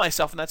I put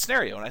myself in that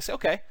scenario and I say,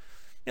 okay,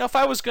 if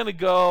I was going to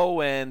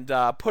go and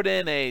put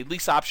in a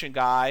lease option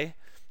guy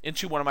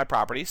into one of my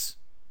properties,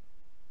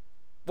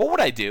 what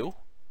would I do?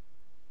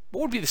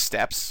 What would be the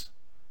steps?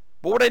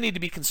 What would I need to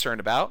be concerned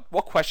about?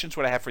 What questions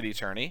would I have for the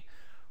attorney?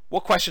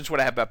 What questions would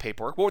I have about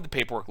paperwork? What would the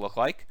paperwork look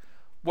like?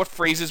 What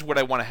phrases would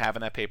I want to have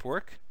in that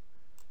paperwork?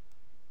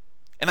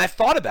 And I've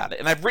thought about it,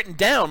 and I've written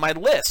down my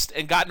list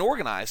and gotten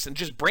organized and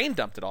just brain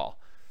dumped it all.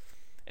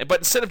 But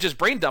instead of just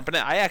brain dumping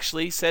it, I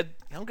actually said,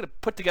 I'm going to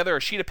put together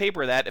a sheet of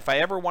paper that if I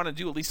ever want to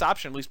do a lease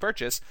option, lease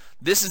purchase,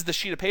 this is the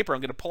sheet of paper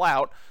I'm going to pull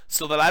out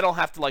so that I don't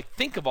have to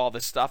think of all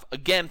this stuff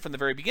again from the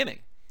very beginning.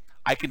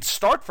 I can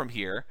start from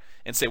here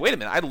and say, wait a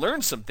minute, I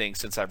learned some things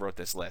since I wrote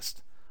this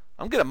list.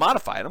 I'm going to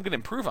modify it. I'm going to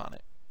improve on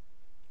it.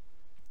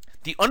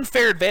 The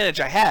unfair advantage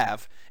I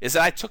have is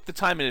that I took the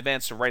time in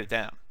advance to write it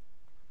down.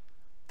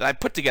 That I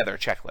put together a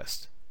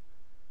checklist.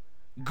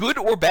 Good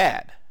or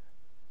bad.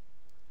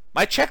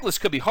 My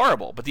checklist could be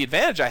horrible, but the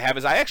advantage I have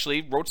is I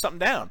actually wrote something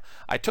down.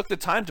 I took the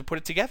time to put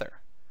it together.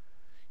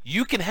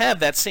 You can have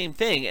that same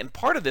thing, and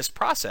part of this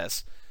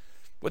process,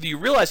 whether you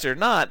realize it or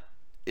not,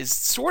 is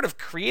sort of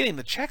creating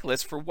the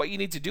checklist for what you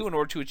need to do in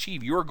order to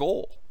achieve your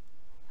goal.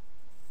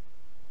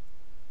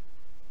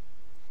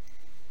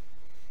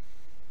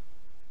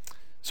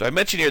 So I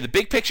mentioned here, the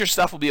big picture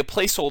stuff will be a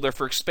placeholder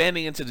for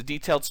expanding into the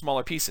detailed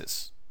smaller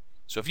pieces.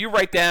 So if you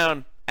write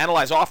down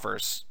analyze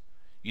offers,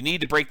 you need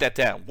to break that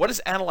down. What does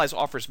analyze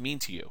offers mean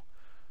to you?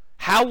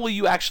 How will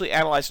you actually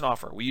analyze an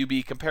offer? Will you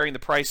be comparing the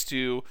price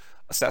to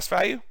assessed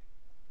value?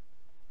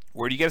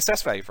 Where do you get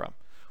assessed value from?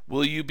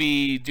 Will you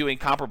be doing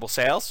comparable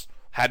sales?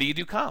 How do you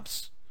do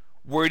comps?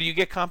 Where do you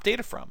get comp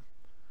data from?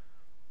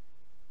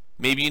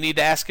 Maybe you need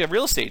to ask a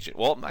real estate agent.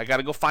 Well, I got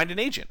to go find an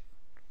agent.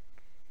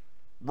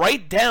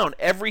 Write down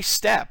every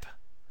step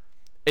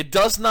It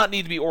does not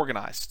need to be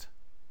organized.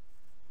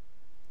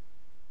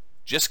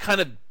 Just kind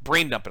of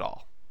brain dump it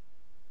all.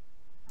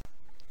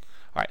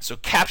 All right, so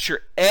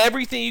capture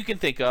everything you can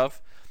think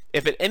of.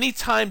 If at any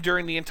time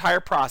during the entire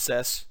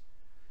process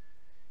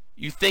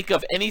you think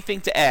of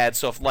anything to add,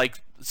 so if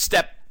like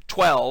step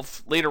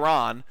 12 later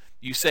on,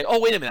 you say,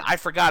 oh, wait a minute, I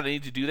forgot I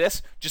need to do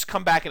this, just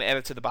come back and add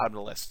it to the bottom of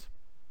the list.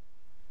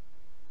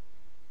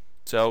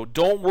 So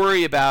don't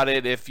worry about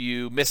it if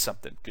you miss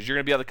something, because you're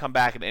going to be able to come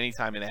back at any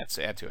time and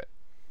add to it.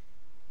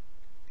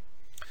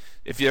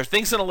 If there are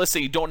things on a list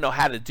that you don't know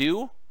how to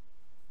do,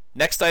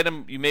 next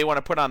item you may want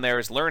to put on there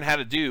is learn how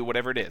to do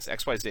whatever it is,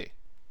 XYZ.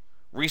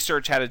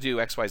 Research how to do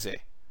XYZ.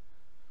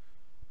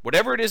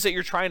 Whatever it is that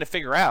you're trying to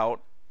figure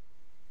out,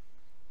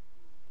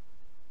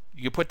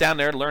 you put down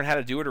there, learn how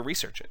to do it or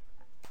research it.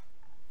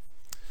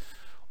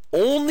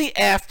 Only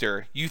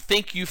after you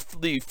think you've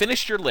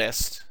finished your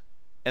list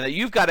and that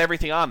you've got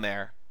everything on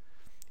there,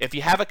 if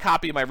you have a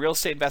copy of my Real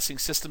Estate Investing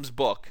Systems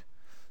book,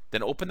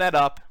 then open that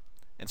up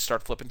and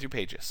start flipping through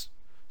pages.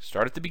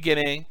 Start at the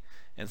beginning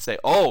and say,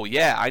 oh,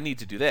 yeah, I need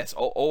to do this.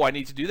 Oh, I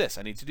need to do this.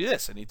 I need to do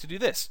this. I need to do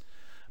this.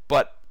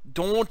 But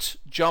don't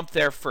jump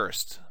there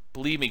first.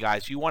 Believe me,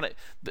 guys, you want it.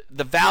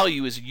 The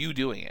value is you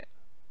doing it.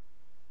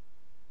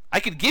 I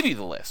could give you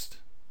the list.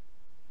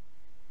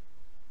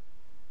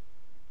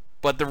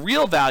 But the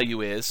real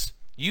value is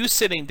you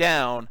sitting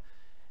down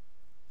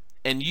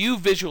and you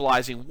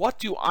visualizing, what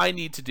do I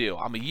need to do?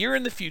 I'm a year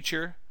in the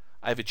future.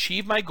 I've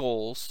achieved my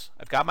goals.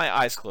 I've got my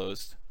eyes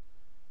closed.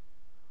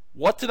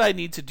 What did I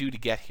need to do to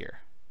get here?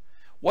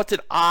 What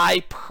did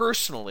I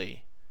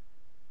personally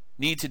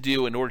need to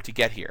do in order to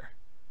get here?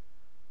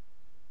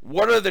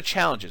 What are the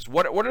challenges?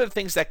 What are the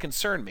things that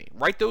concern me?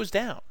 Write those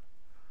down.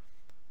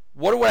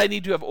 What do I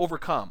need to have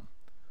overcome?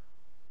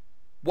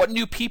 What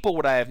new people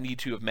would I need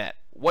to have met?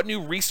 What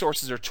new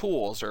resources or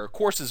tools or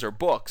courses or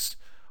books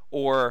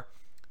or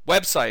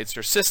websites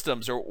or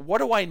systems, or what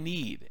do I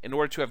need in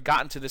order to have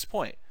gotten to this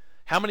point?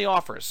 How many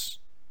offers?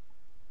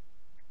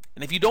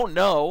 And if you don't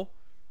know,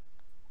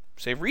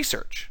 say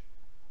research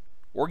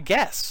or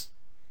guess.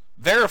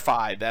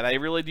 Verify that I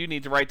really do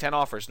need to write 10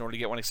 offers in order to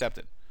get one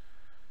accepted.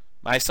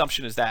 My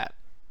assumption is that.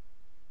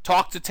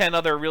 Talk to 10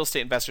 other real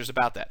estate investors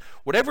about that.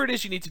 Whatever it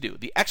is you need to do,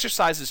 the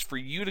exercise is for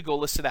you to go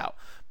list it out.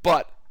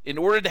 But in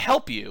order to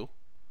help you,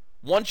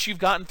 once you've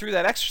gotten through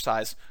that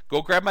exercise,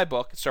 go grab my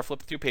book and start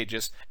flipping through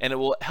pages, and it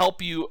will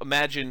help you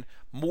imagine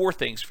more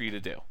things for you to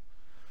do.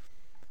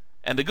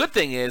 And the good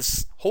thing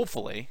is,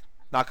 hopefully,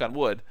 knock on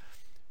wood,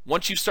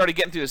 once you've started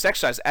getting through this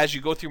exercise, as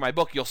you go through my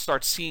book, you'll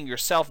start seeing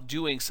yourself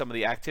doing some of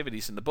the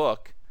activities in the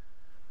book,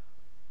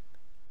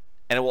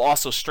 and it will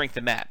also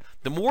strengthen that.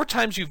 The more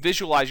times you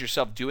visualize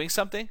yourself doing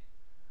something,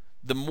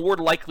 the more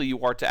likely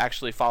you are to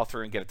actually follow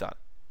through and get it done.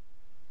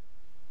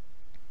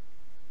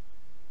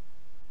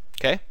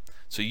 Okay?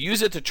 So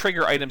use it to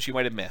trigger items you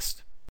might have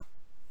missed.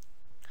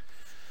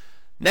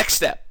 Next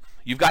step,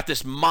 you've got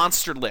this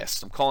monster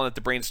list. I'm calling it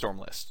the brainstorm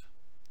list.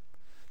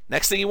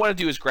 Next thing you want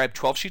to do is grab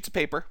 12 sheets of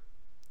paper,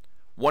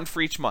 one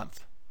for each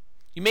month.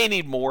 You may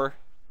need more,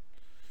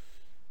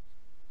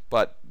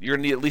 but you're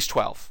going to need at least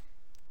 12.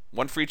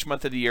 One for each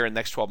month of the year in the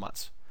next 12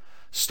 months.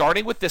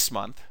 Starting with this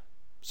month,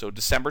 so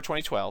December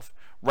 2012,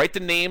 write the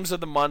names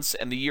of the months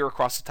and the year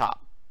across the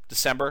top.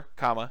 December,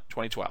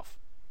 2012.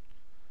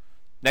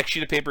 Next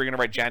sheet of paper, you're going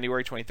to write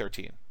January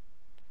 2013.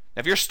 Now,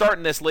 if you're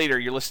starting this later,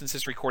 you're listening to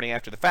this recording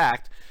after the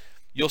fact,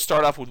 you'll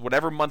start off with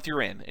whatever month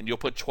you're in, and you'll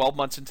put 12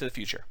 months into the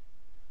future.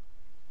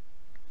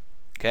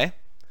 Okay?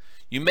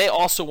 You may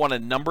also want to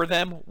number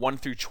them 1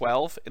 through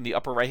 12 in the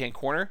upper right-hand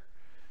corner.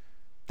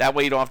 That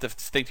way you don't have to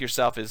think to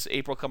yourself, is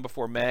April come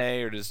before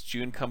May, or does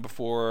June come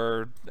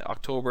before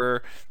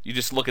October? You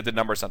just look at the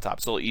numbers on top.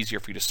 It's a little easier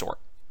for you to sort.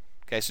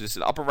 Okay, so this is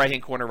the upper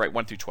right-hand corner, write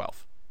 1 through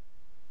 12.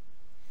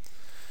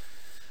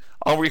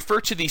 I'll refer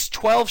to these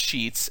 12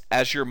 sheets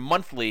as your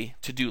monthly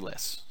to-do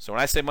list. So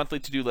when I say monthly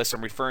to-do list,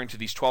 I'm referring to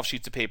these 12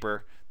 sheets of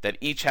paper that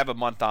each have a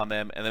month on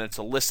them, and then it's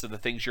a list of the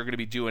things you're going to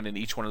be doing in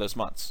each one of those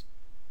months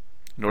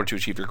in order to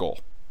achieve your goal.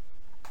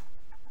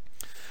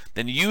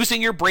 Then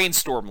using your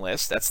brainstorm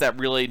list, that's that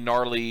really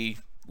gnarly,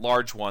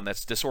 large one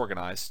that's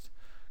disorganized,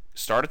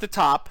 start at the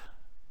top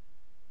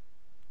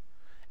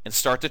and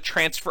start to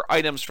transfer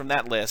items from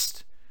that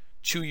list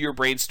to your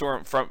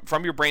brainstorm,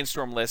 from your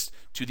brainstorm list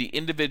to the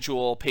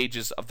individual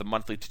pages of the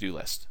monthly to-do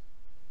list.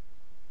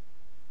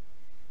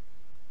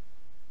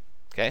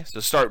 Okay, so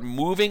start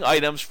moving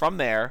items from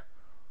there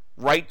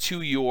right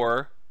to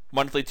your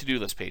monthly to-do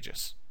list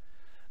pages.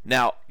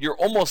 Now, you're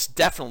almost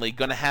definitely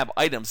going to have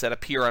items that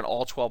appear on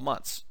all 12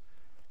 months.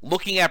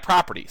 Looking at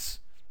properties,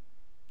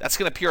 that's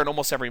going to appear in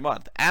almost every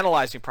month.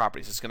 Analyzing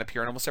properties is going to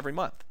appear in almost every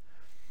month.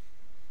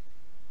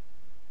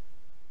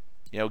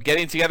 You know,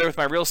 getting together with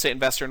my real estate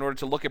investor in order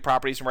to look at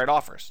properties and write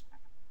offers.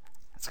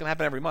 That's going to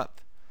happen every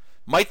month.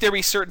 Might there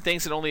be certain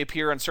things that only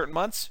appear on certain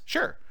months?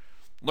 Sure.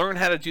 Learn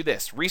how to do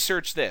this.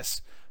 Research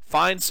this.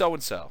 Find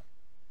so-and-so.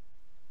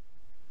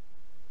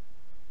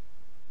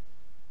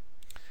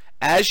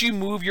 As you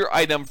move your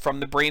item from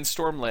the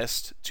brainstorm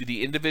list to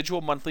the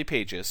individual monthly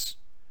pages,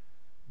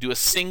 do a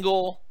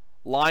single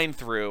line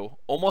through,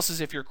 almost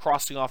as if you're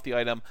crossing off the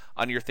item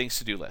on your things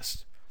to do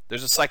list.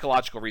 There's a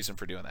psychological reason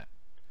for doing that.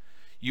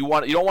 You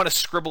don't want to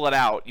scribble it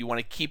out. You want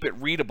to keep it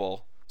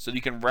readable so that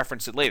you can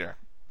reference it later.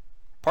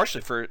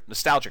 Partially for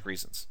nostalgic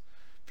reasons.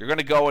 If you're going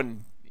to go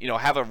and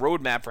have a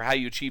roadmap for how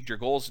you achieved your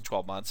goals in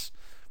 12 months,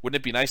 wouldn't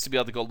it be nice to be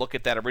able to go look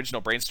at that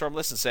original brainstorm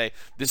list and say,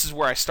 this is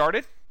where I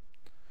started?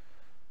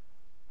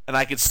 And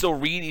I could still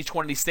read each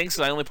one of these things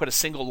because I only put a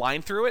single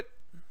line through it?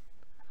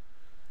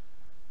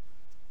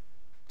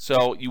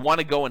 So you want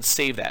to go and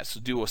save that. So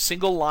do a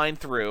single line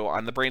through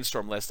on the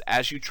brainstorm list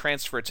as you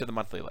transfer it to the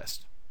monthly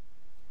list.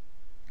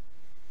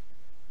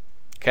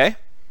 Okay?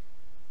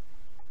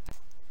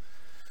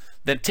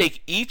 Then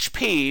take each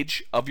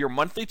page of your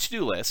monthly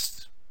to-do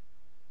list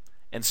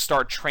and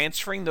start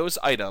transferring those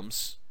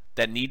items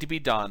that need to be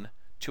done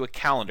to a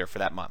calendar for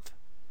that month.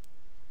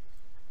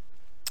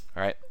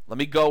 All right, let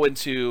me go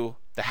into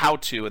the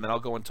how-to, and then I'll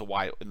go into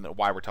why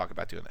we're talking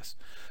about doing this.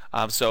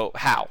 So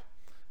how?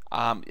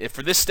 If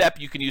for this step,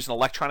 you can use an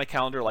electronic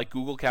calendar like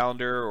Google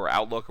Calendar or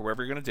Outlook or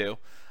whatever you're going to do.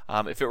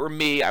 If it were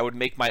me, I would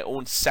make my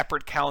own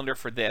separate calendar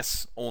for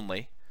this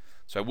only.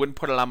 So I wouldn't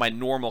put it on my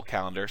normal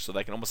calendar, so that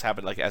I can almost have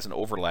it like as an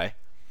overlay.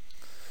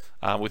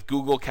 With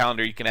Google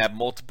Calendar, you can have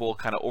multiple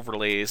kind of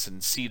overlays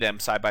and see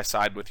them side by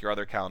side with your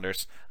other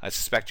calendars. I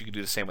suspect you could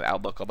do the same with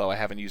Outlook, although I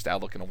haven't used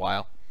Outlook in a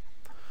while.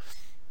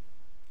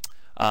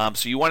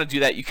 So you want to do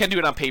that. You can do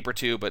it on paper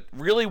too, but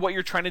really what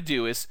you're trying to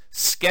do is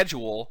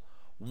schedule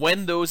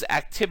when those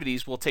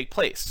activities will take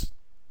place.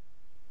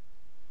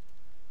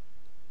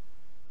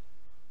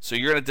 So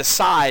you're going to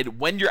decide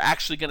when you're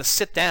actually going to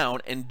sit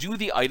down and do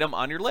the item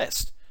on your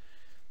list.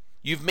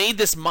 You've made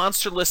this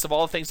monster list of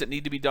all the things that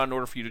need to be done in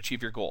order for you to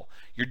achieve your goal.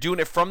 You're doing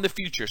it from the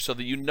future so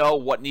that you know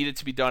what needed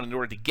to be done in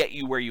order to get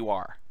you where you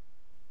are.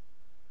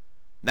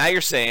 Now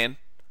you're saying,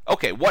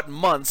 okay, what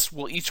months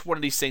will each one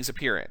of these things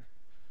appear in?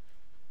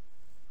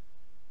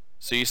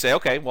 So you say,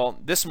 okay, well,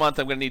 this month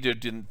I'm going to need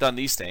to have done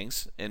these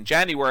things. In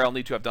January, I'll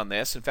need to have done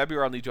this. In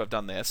February, I'll need to have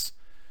done this.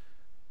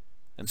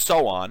 And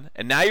so on.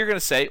 And now you're going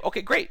to say,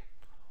 okay, great.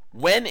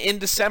 When in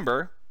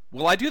December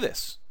will I do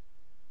this?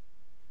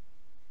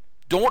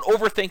 Don't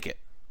overthink it,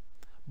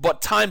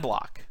 but time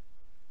block.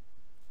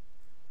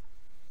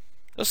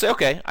 You'll say,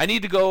 okay, I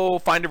need to go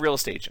find a real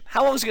estate agent.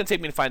 How long is it going to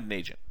take me to find an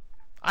agent?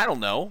 I don't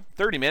know,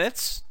 30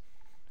 minutes?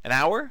 An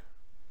hour?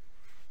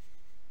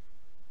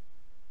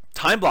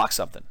 Time block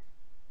something.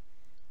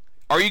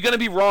 Are you going to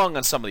be wrong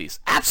on some of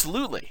these?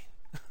 Absolutely.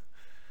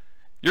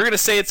 You're going to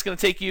say it's going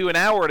to take you an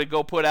hour to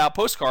go put out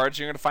postcards.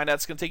 You're going to find out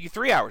it's going to take you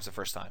 3 hours the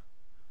first time.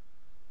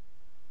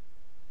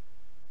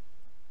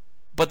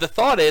 But the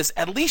thought is,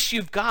 at least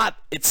you've got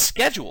it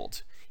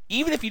scheduled.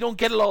 Even if you don't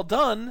get it all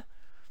done,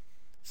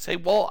 say,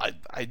 well,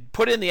 I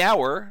put in the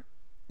hour.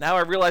 Now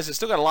I realize I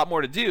still got a lot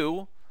more to do.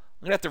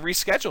 I'm going to have to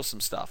reschedule some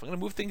stuff. I'm going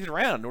to move things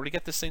around in order to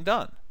get this thing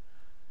done.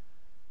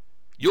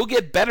 You'll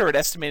get better at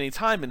estimating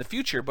time in the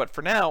future, but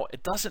for now,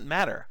 it doesn't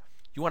matter.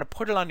 You want to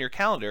put it on your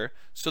calendar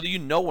so that you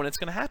know when it's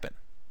going to happen.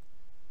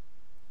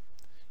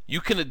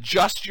 You can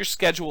adjust your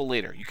schedule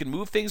later. You can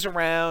move things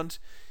around.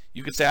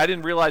 You can say, I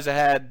didn't realize I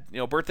had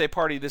a birthday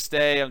party this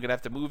day. I'm going to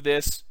have to move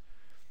this.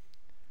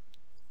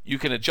 You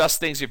can adjust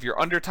things if you're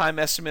under time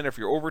estimate or if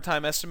you're over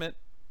time estimate.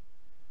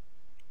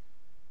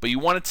 But you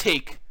want to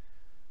take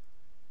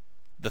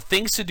the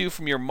things to do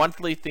from your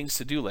monthly things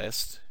to do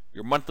list,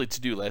 your monthly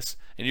to-do list,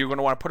 and you're going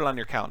to want to put it on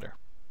your calendar.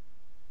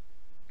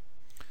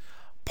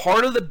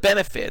 Part of the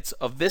benefits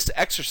of this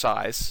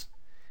exercise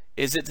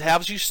is it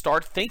helps you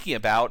start thinking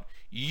about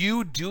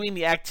you doing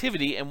the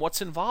activity and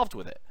what's involved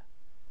with it.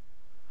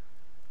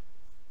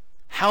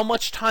 How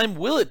much time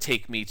will it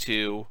take me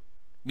to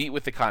meet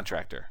with the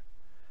contractor?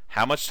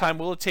 How much time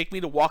will it take me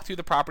to walk through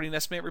the property and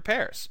estimate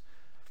repairs?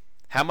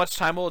 How much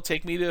time will it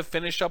take me to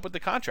finish up with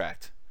the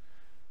contract?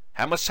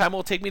 How much time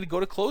will it take me to go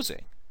to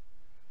closing?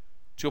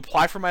 To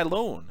apply for my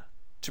loan?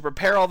 To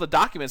prepare all the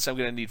documents I'm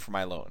going to need for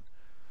my loan?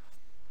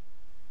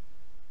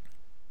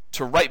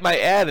 To write my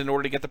ad in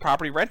order to get the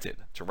property rented?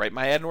 To write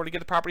my ad in order to get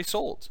the property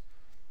sold?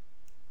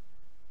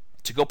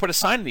 To go put a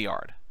sign in the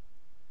yard?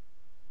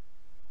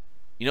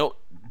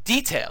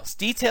 Details.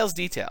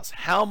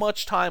 How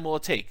much time will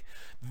it take?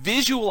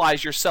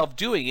 Visualize yourself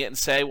doing it and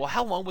say, well,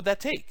 how long would that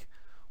take?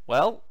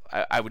 Well,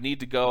 I would need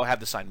to go have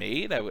the sign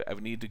made. I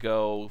would need to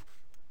go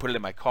put it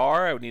in my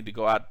car. I would need to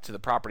go out to the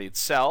property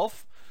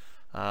itself.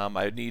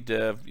 I would need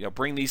to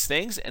bring these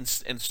things and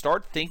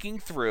start thinking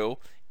through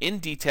in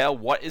detail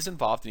what is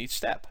involved in each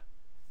step.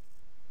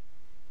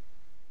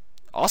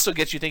 Also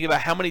gets you thinking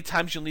about how many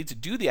times you'll need to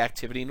do the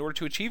activity in order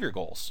to achieve your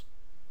goals.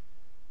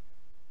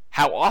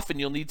 How often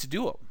you'll need to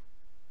do them.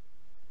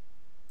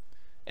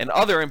 And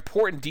other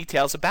important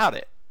details about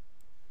it.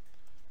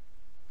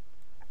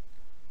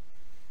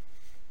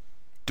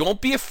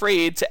 Don't be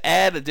afraid to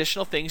add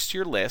additional things to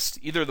your list,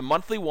 either the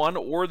monthly one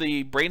or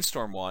the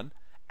brainstorm one,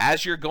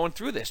 as you're going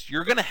through this.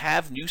 You're going to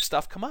have new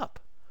stuff come up.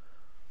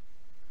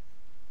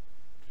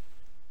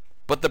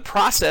 But the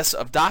process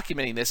of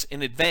documenting this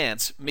in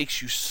advance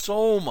makes you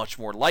so much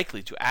more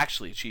likely to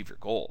actually achieve your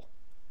goal.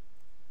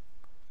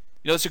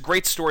 It's a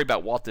great story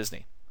about Walt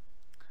Disney.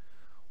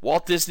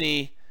 Walt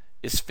Disney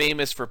is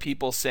famous for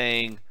people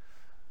saying,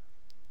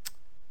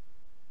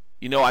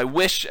 I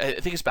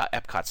think it's about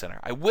Epcot Center.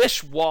 I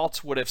wish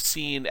Walt would have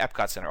seen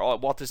Epcot Center.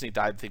 Walt Disney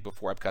died, I think,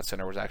 before Epcot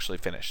Center was actually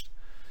finished.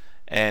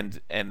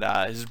 And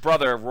his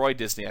brother, Roy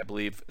Disney, I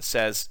believe,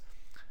 says,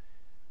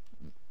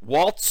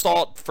 Walt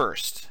saw it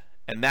first,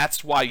 and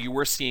that's why you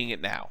were seeing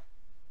it now.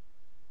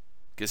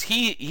 Because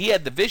he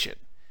had the vision.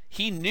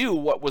 He knew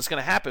what was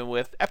going to happen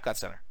with Epcot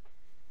Center.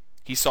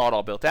 He saw it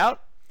all built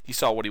out. He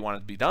saw what he wanted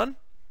to be done.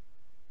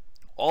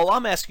 All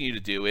I'm asking you to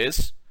do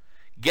is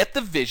get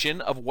the vision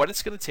of what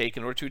it's going to take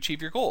in order to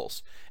achieve your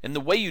goals. And the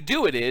way you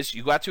do it is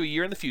you go out to a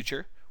year in the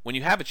future when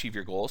you have achieved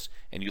your goals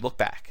and you look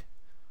back.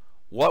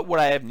 What would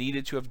I have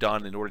needed to have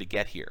done in order to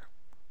get here?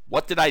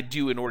 What did I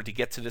do in order to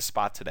get to this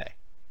spot today?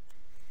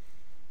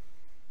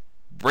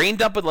 Brain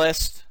dump a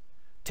list,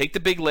 take the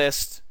big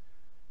list,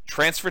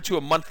 transfer to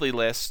a monthly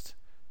list,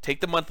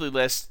 take the monthly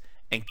list,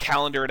 and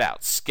calendar it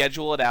out.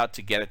 Schedule it out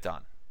to get it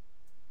done.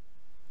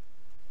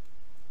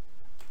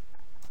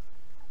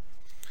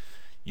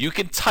 You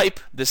can type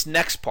this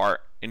next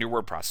part in your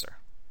word processor.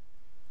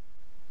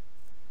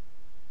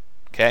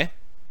 Okay?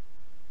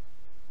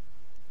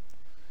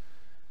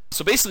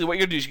 So basically what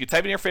you're going to do is you can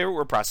type in your favorite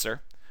word processor,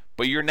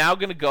 but you're now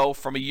going to go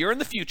from a year in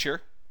the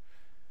future.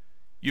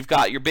 You've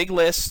got your big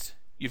list,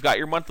 you've got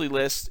your monthly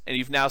list, and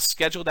you've now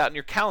scheduled out in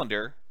your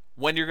calendar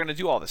when you're going to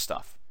do all this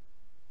stuff.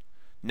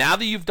 Now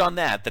that you've done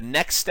that, the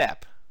next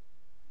step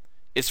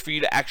is for you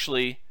to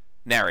actually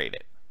narrate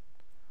it.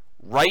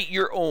 Write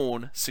your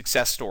own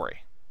success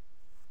story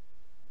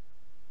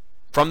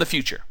from the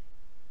future.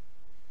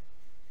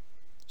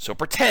 So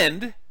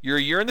pretend you're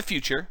a year in the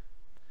future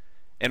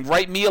and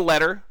write me a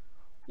letter,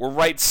 or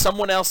write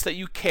someone else that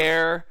you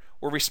care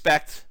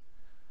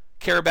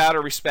about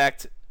or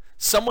respect,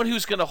 someone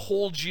who's going to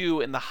hold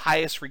you in the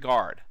highest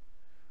regard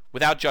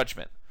without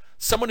judgment,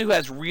 someone who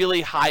has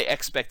really high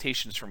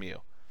expectations from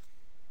you.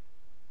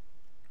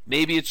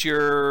 Maybe it's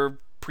your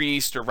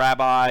priest or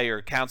rabbi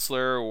or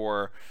counselor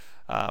or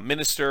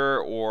minister,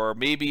 or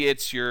maybe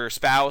it's your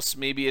spouse,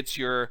 maybe it's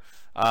your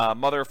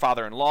mother or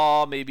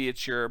father-in-law, maybe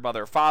it's your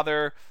mother or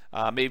father,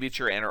 maybe it's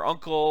your aunt or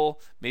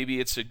uncle, maybe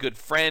it's a good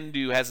friend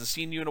who hasn't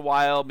seen you in a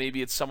while,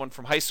 maybe it's someone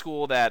from high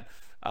school that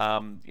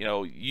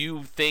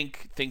you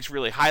think thinks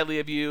really highly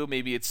of you,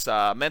 maybe it's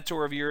a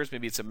mentor of yours,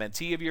 maybe it's a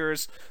mentee of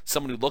yours,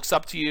 someone who looks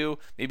up to you,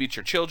 maybe it's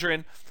your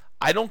children.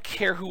 I don't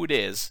care who it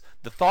is.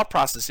 The thought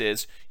process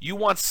is you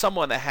want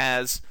someone that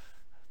has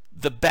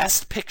the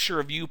best picture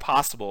of you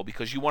possible,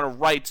 because you want to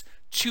write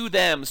to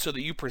them so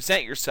that you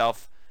present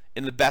yourself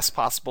in the best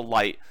possible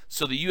light,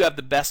 so that you have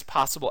the best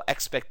possible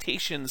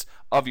expectations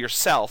of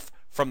yourself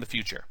from the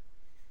future.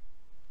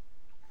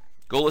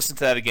 Go listen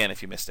to that again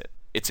if you missed it.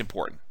 It's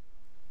important.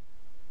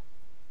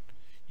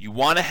 You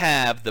want to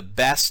have the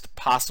best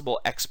possible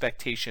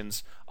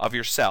expectations of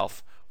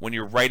yourself when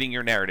you're writing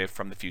your narrative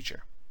from the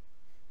future.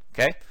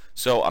 Okay?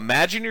 So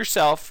imagine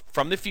yourself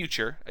from the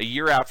future, a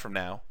year out from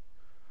now,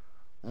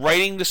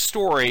 writing the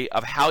story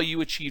of how you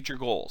achieved your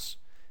goals.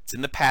 It's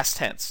in the past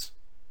tense.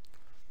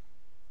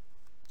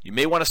 You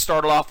may want to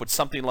start off with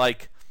something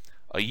like,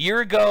 a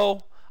year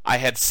ago, I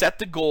had set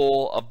the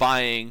goal of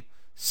buying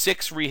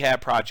 6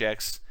 rehab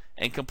projects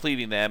and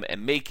completing them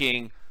and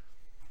making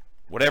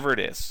whatever it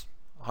is,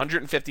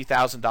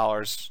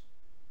 $150,000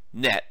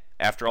 net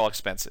after all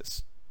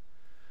expenses.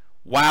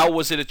 Wow,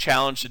 was it a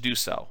challenge to do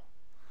so?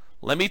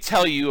 Let me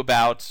tell you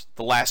about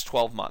the last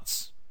 12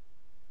 months.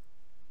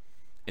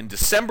 In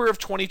December of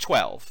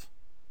 2012,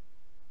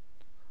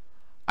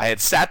 I had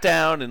sat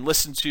down and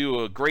listened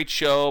to a great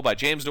show by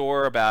James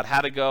Orr about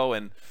how to go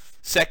and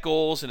set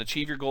goals and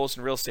achieve your goals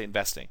in real estate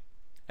investing.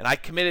 And I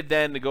committed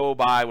then to go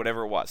buy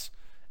whatever it was.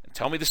 And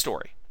tell me the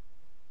story.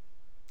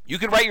 You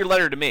can write your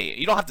letter to me.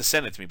 You don't have to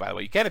send it to me, by the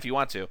way. You can if you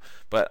want to,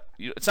 but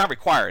it's not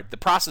required. The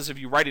process of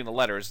you writing the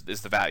letter is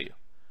the value.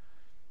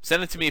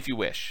 Send it to me if you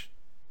wish,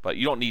 but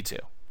you don't need to.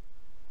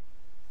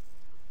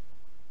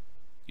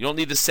 You don't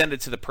need to send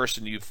it to the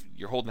person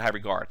you're holding in high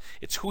regard.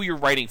 It's who you're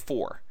writing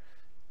for.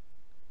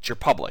 It's your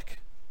public.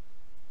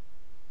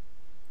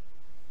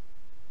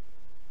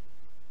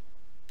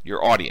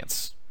 Your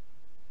audience.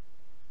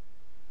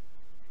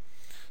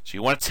 So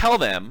you want to tell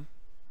them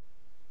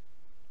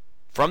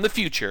from the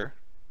future,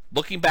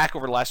 looking back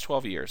over the last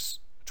 12 years,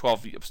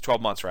 12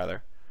 months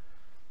rather,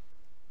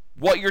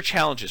 what your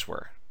challenges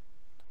were.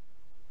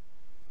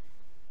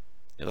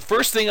 The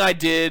first thing I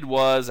did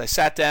was I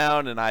sat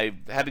down and I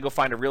had to go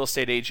find a real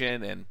estate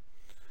agent, and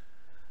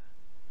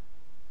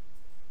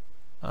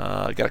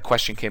I got a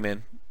question came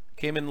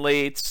in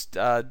late.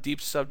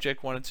 Deep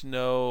subject, wanted to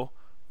know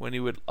when he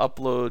would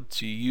upload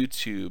to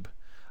YouTube.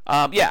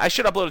 Yeah, I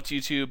should upload it to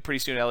YouTube pretty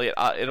soon, Elliot.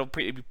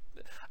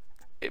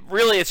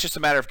 It's just a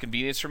matter of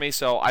convenience for me,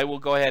 so I will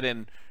go ahead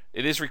and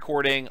it is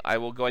recording. I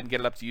will go ahead and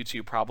get it up to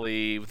YouTube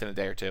probably within a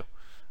day or two.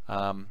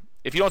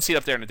 If you don't see it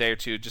up there in a day or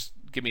two, just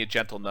give me a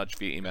gentle nudge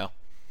via email.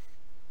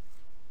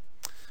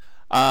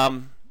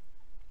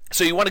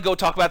 So you want to go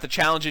talk about the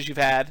challenges you've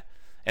had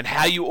and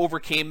how you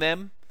overcame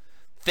them.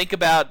 Think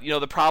about,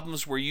 the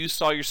problems where you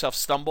saw yourself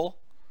stumble.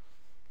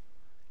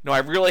 I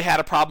really had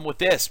a problem with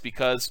this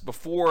because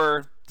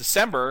before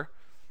December,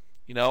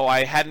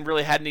 I hadn't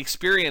really had any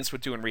experience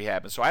with doing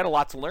rehab, and so I had a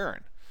lot to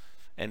learn.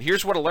 And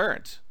here's what I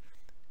learned.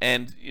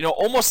 And,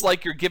 almost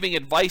like you're giving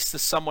advice to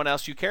someone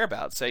else you care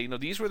about. Say,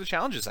 these were the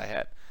challenges I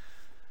had.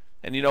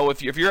 And,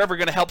 if you're ever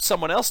going to help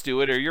someone else do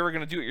it or you're ever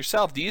going to do it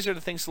yourself, these are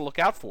the things to look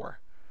out for.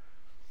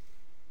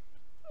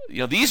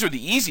 These are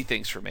the easy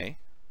things for me.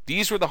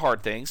 These were the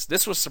hard things.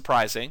 This was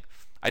surprising.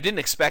 I didn't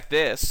expect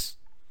this.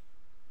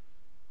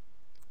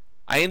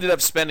 I ended up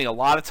spending a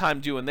lot of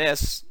time doing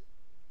this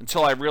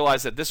until I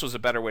realized that this was a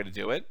better way to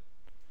do it.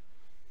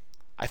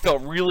 I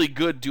felt really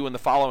good doing the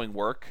following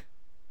work.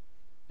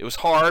 It was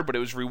hard, but it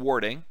was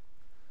rewarding.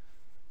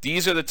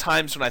 These are the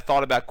times when I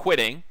thought about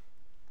quitting,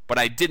 but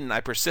I didn't. I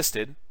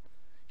persisted.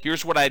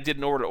 Here's what I did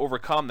in order to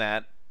overcome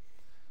that.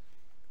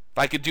 If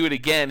I could do it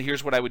again,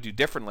 here's what I would do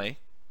differently.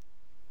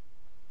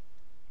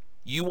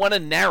 You want to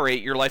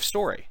narrate your life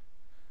story.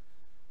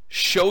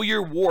 Show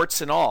your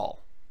warts and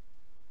all.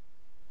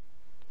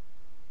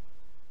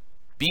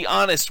 Be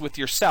honest with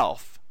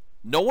yourself.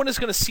 No one is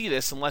going to see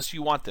this unless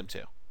you want them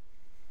to.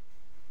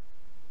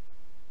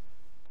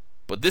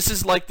 But this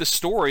is like the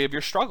story of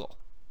your struggle.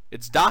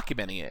 It's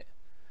documenting it.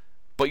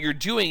 But you're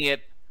doing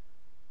it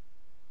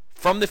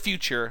from the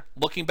future,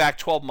 looking back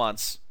 12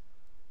 months,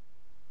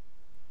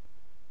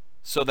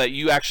 so that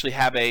you actually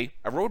have a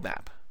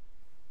roadmap.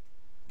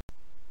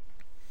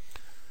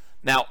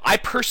 Now, I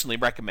personally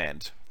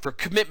recommend, for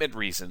commitment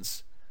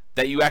reasons,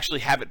 that you actually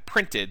have it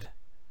printed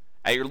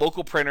at your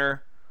local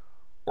printer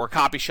or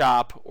copy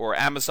shop or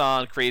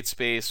Amazon,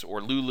 CreateSpace,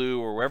 or Lulu,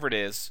 or wherever it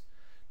is.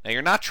 Now,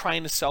 you're not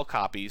trying to sell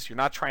copies. You're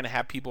not trying to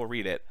have people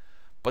read it.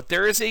 But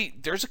there's a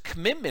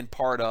commitment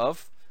part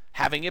of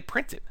having it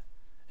printed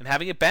and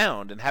having it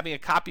bound and having a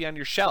copy on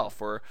your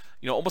shelf, or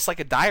almost like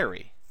a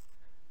diary.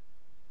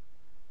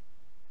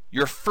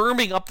 You're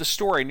firming up the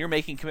story and you're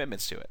making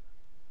commitments to it.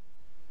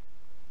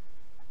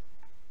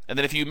 And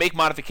then if you make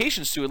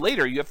modifications to it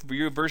later, you have to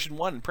review version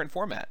 1 in print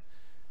format.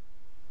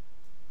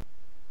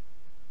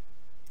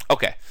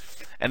 Okay.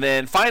 And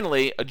then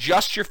finally,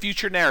 adjust your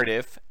future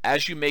narrative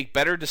as you make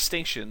better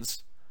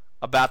distinctions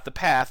about the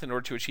path in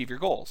order to achieve your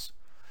goals.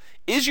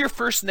 Is your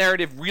first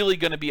narrative really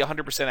going to be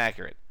 100%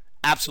 accurate?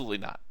 Absolutely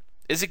not.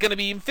 Is it going to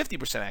be even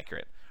 50%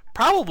 accurate?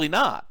 Probably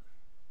not.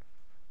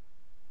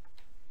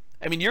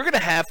 I mean, you're going to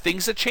have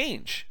things that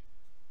change.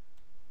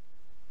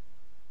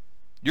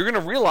 You're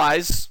going to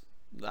realize,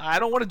 I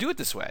don't want to do it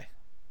this way.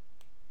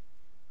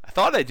 I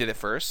thought I did it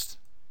first,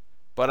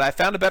 but I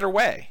found a better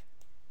way.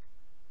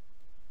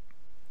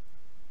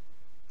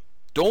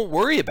 Don't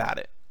worry about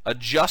it.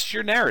 Adjust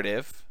your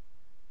narrative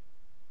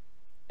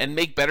and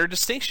make better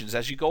distinctions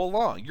as you go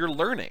along. You're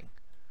learning.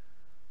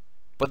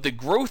 But the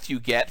growth you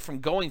get from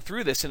going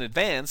through this in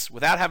advance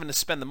without having to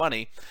spend the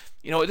money,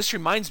 this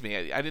reminds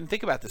me, I didn't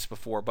think about this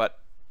before, but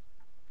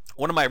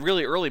one of my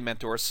really early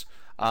mentors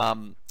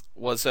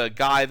was a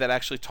guy that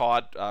actually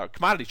taught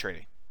commodity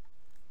trading.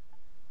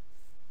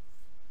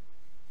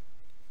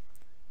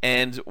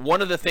 And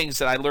one of the things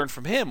that I learned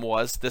from him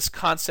was this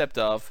concept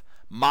of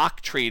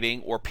mock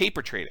trading or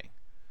paper trading,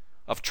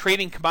 of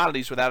trading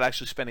commodities without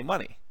actually spending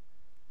money.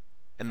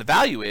 And the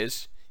value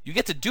is you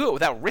get to do it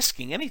without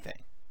risking anything.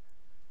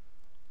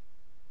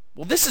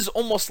 Well, this is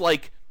almost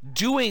like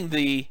doing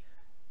the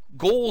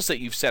goals that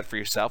you've set for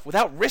yourself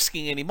without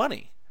risking any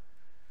money.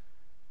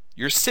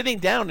 You're sitting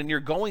down and you're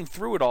going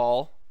through it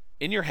all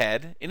in your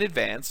head in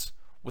advance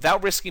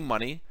without risking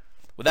money,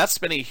 without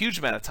spending a huge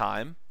amount of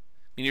time.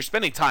 I mean, you're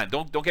spending time.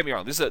 Don't get me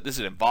wrong. This is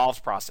an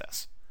involved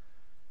process.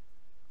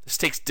 This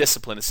takes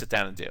discipline to sit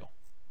down and do.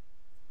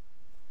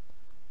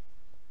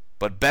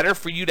 But better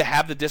for you to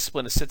have the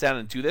discipline to sit down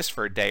and do this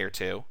for a day or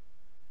two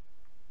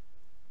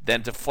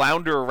than to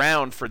flounder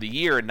around for the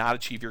year and not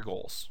achieve your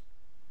goals.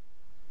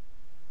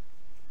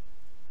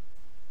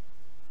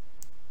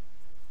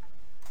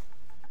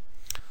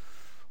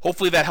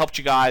 Hopefully that helped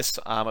you guys.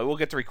 I will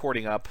get the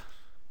recording up.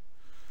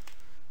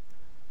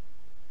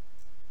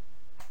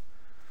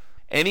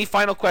 Any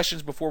final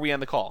questions before we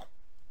end the call?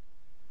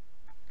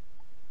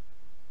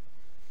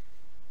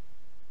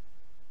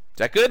 Is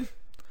that good?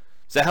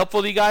 Is that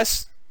helpful to you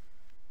guys?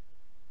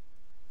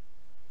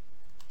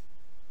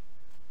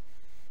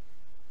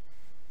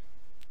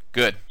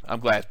 Good. I'm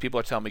glad. People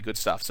are telling me good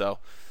stuff. So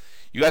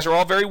you guys are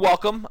all very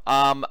welcome.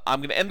 I'm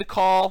going to end the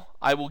call.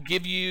 I will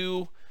give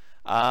you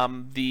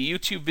the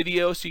YouTube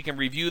video so you can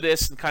review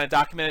this and kind of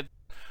document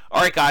it.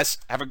 All right, guys.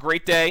 Have a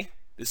great day.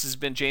 This has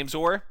been James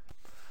Orr.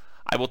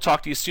 I will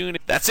talk to you soon.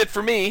 That's it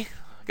for me.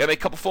 Got to make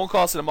a couple phone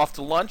calls and I'm off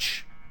to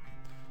lunch.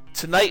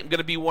 Tonight I'm going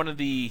to be one of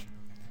the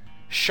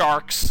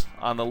sharks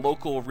on the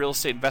local real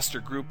estate investor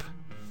group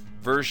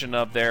version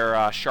of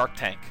their Shark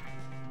Tank.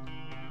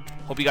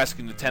 Hope you guys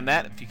can attend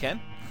that if you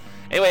can.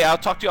 Anyway, I'll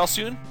talk to you all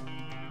soon.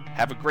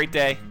 Have a great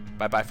day.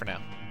 Bye-bye for now.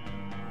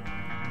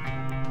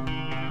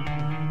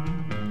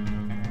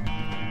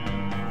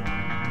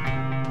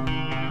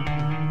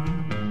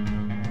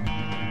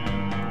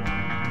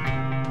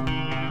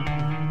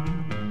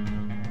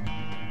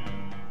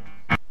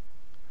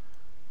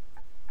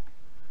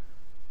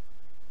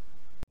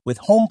 With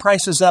home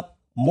prices up,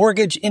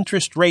 mortgage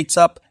interest rates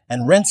up,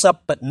 and rents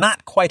up but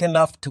not quite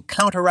enough to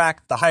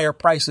counteract the higher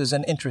prices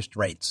and interest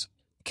rates.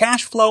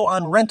 Cash flow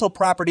on rental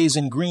properties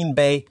in Green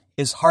Bay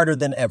is harder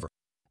than ever.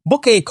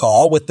 Book a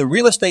call with the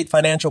Real Estate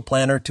Financial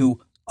Planner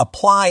to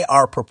apply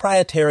our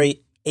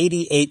proprietary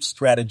 88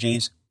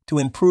 strategies to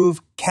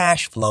improve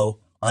cash flow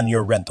on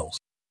your rentals.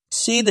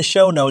 See the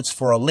show notes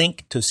for a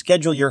link to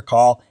schedule your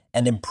call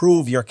and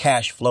improve your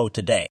cash flow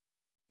today.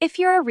 If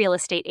you're a real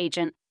estate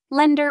agent,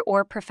 lender,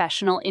 or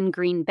professional in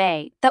Green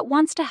Bay that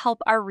wants to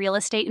help our real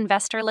estate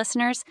investor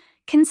listeners,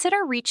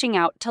 consider reaching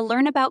out to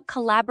learn about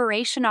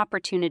collaboration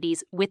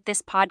opportunities with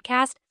this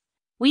podcast.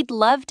 We'd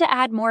love to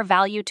add more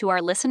value to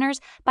our listeners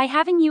by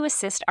having you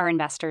assist our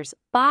investors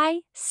buy,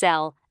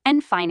 sell,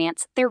 and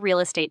finance their real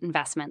estate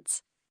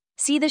investments.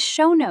 See the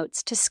show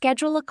notes to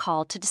schedule a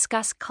call to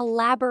discuss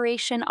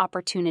collaboration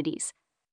opportunities.